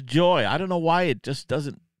Is Joy." I don't know why it just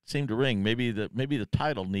doesn't seem to ring. Maybe the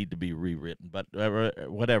title need to be rewritten, but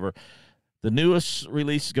whatever. The newest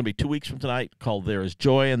release is going to be 2 weeks from tonight, called "There Is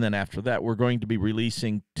Joy," and then after that we're going to be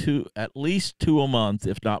releasing at least two a month,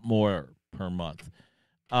 if not more per month.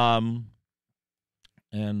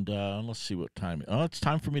 And let's see what time. Oh, it's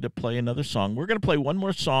time for me to play another song. We're going to play one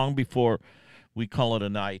more song before we call it a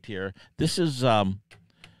night here. This is a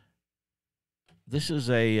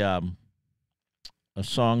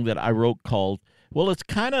song that I wrote called, well, it's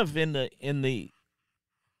kind of in the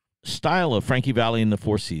style of Frankie Valli and the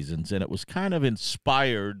Four Seasons, and it was kind of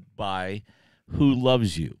inspired by "Who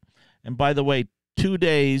Loves You." And by the way, 2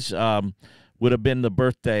 days would have been the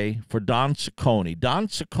birthday for Don Ciccone. Don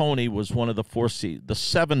Ciccone was one of the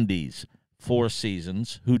 70s Four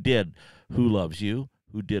Seasons who did "Who Loves You,"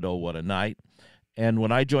 who did "Oh, What a Night." And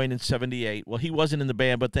when I joined in 78, well, he wasn't in the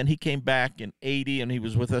band, but then he came back in 80, and he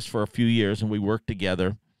was with us for a few years, and we worked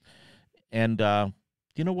together. And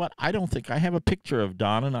you know what? I don't think I have a picture of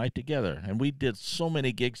Don and I together. And we did so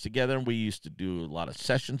many gigs together, and we used to do a lot of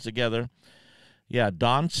sessions together. Yeah,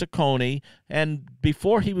 Don Ciccone. And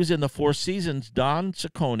before he was in the Four Seasons, Don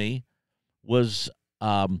Ciccone was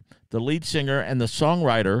the lead singer and the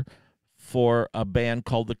songwriter for a band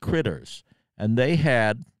called the Critters. And they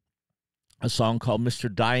had a song called "Mr.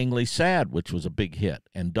 Dyingly Sad," which was a big hit.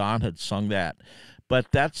 And Don had sung that.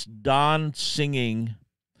 But that's Don singing.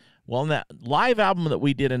 Well, in that live album that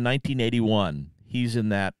we did in 1981, he's in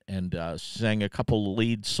that and sang a couple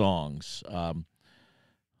lead songs.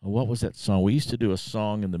 What was that song? We used to do a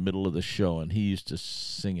song in the middle of the show, and he used to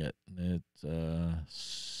sing it. It's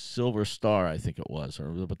 "Silver Star," I think it was,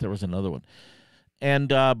 but there was another one. And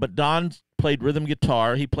but Don played rhythm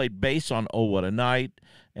guitar. He played bass on "Oh, What a Night,"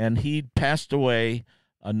 and he passed away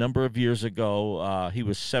a number of years ago. He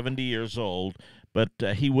was 70 years old, but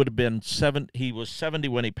he would have been He was 70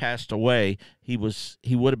 when he passed away. He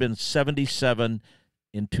would have been 77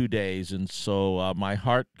 in 2 days, and so my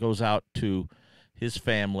heart goes out to his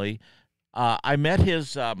family. I met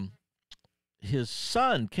his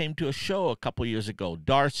son came to a show a couple years ago,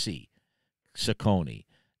 Darcy Ciccone,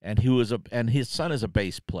 and his son is a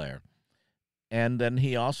bass player, and then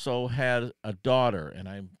he also had a daughter,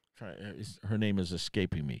 and her name is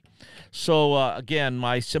escaping me. So again,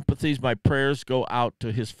 my sympathies, my prayers go out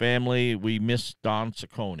to his family. We miss Don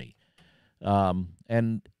Ciccone,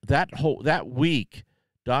 and that week,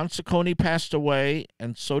 Don Ciccone passed away,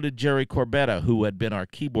 and so did Jerry Corbetta, who had been our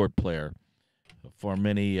keyboard player for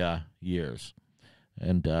many years.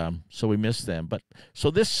 And so we miss them.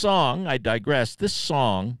 So this song, I digress, this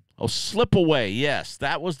song, Slip Away, yes,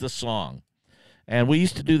 that was the song. And we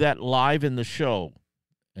used to do that live in the show,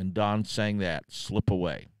 and Don sang that, Slip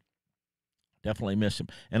Away. Definitely miss him.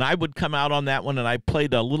 And I would come out on that one, and I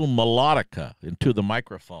played a little melodica into the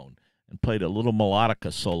microphone and played a little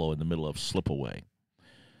melodica solo in the middle of Slip Away.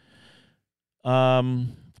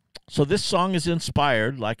 So this song is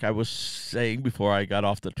inspired, like I was saying before I got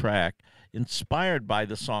off the track, inspired by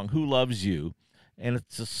the song Who Loves You. And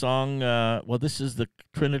it's a song, this is the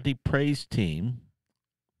Trinity Praise Team.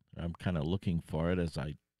 I'm kind of looking for it as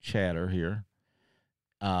I chatter here.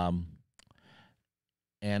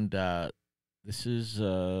 This is,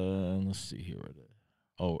 let's see here.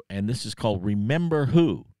 And this is called Remember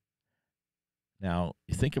Who. Now,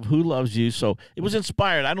 you think of Who Loves You. So it was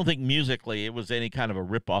inspired. I don't think musically it was any kind of a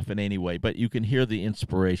ripoff in any way, but you can hear the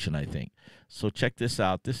inspiration, I think. So check this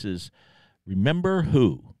out. This is Remember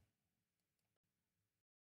Who.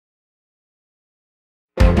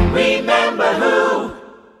 Remember who?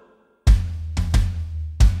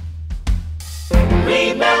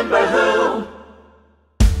 Remember who?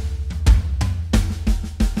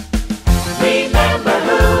 Remember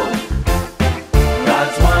who?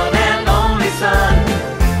 God's one and only Son.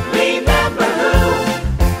 Remember who?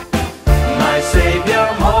 My Savior,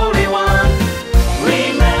 Holy One.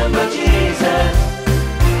 Remember Jesus,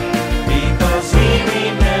 because He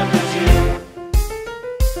remembers you.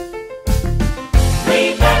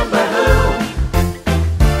 Remember who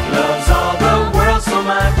loves all the world so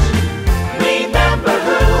much. Remember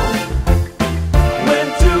who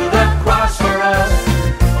went to the cross for us.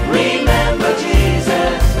 Remember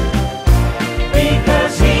Jesus,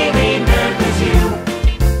 because He remembers you.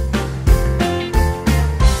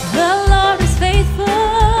 The Lord is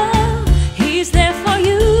faithful, He's there for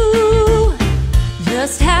you.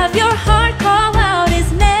 Just have your heart call out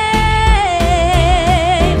His name.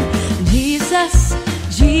 Jesus,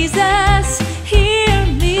 Jesus, hear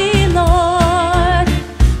me, Lord.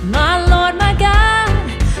 My Lord, my God,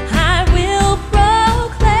 I will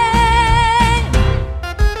proclaim.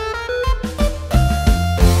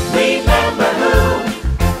 Remember who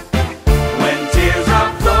when tears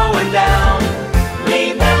are flowing down.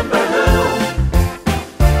 Remember who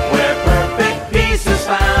where perfect peace is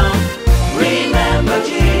found. Remember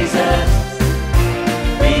Jesus,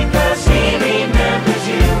 because He remembers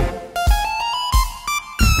you.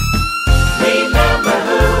 Remember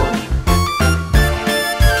who?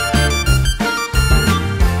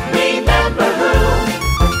 Remember who?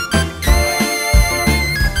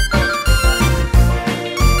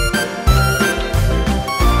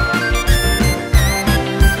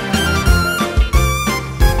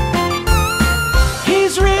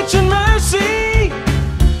 He's rich in mercy,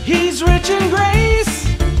 He's rich in grace,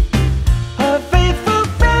 a faithful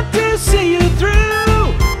friend to see you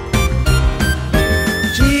through.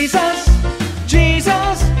 Jesus,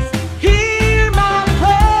 Jesus, hear my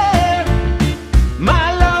prayer.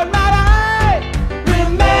 My Lord, might I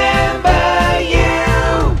remember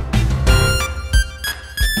you.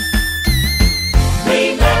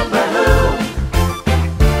 Remember who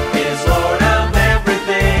is Lord of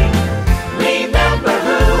everything. Remember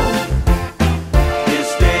who this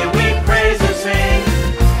day we praise and sing.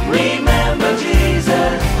 Remember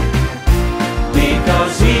Jesus,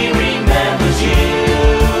 because He remembers you.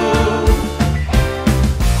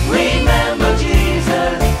 Remember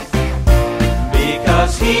Jesus,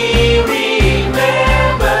 because He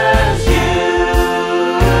remembers you.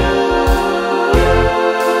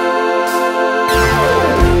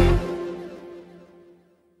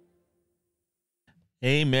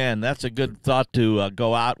 Amen. That's a good thought to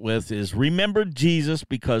go out with, is remember Jesus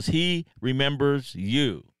because He remembers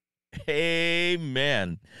you.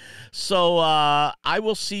 Amen. So I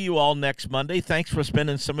will see you all next Monday. Thanks for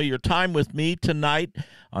spending some of your time with me tonight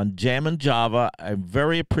on Jammin' Java. I'm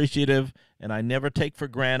very appreciative, and I never take for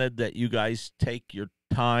granted that you guys take your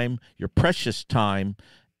time, your precious time,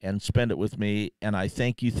 and spend it with me. And I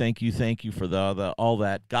thank you for all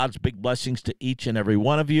that. God's big blessings to each and every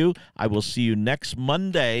one of you. I will see you next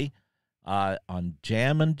Monday on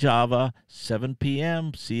Jam and Java, 7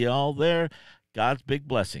 p.m. See you all there. God's big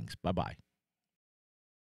blessings. Bye-bye.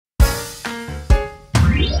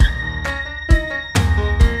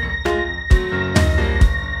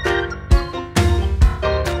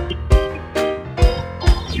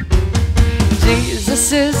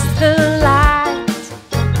 Jesus is the light.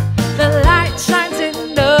 The light shines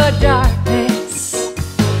in the darkness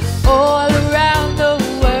all around the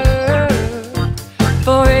world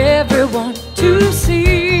for everyone to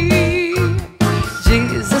see.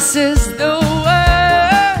 Jesus is the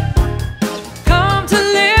word come to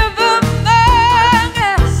live among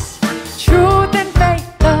us. Truth and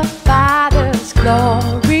faith, the Father's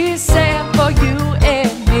glory sent for you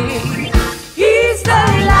and me. He's the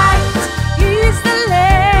light, He's the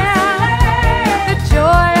Lamb, the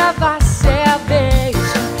joy of our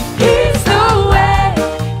salvation. He's the way,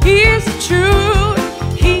 He's the truth,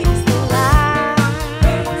 He's the light.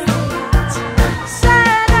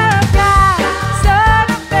 Son of God, Son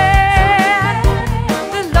of Man,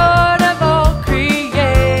 the Lord of all creation.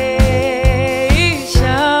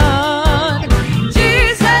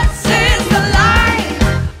 Jesus is the light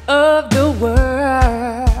of the world.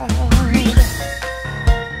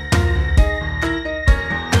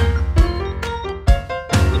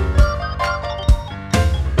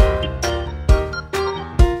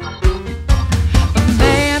 A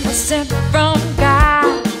man was sent from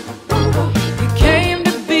God. He came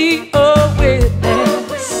to be a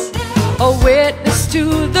witness to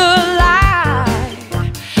the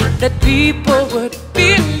light that people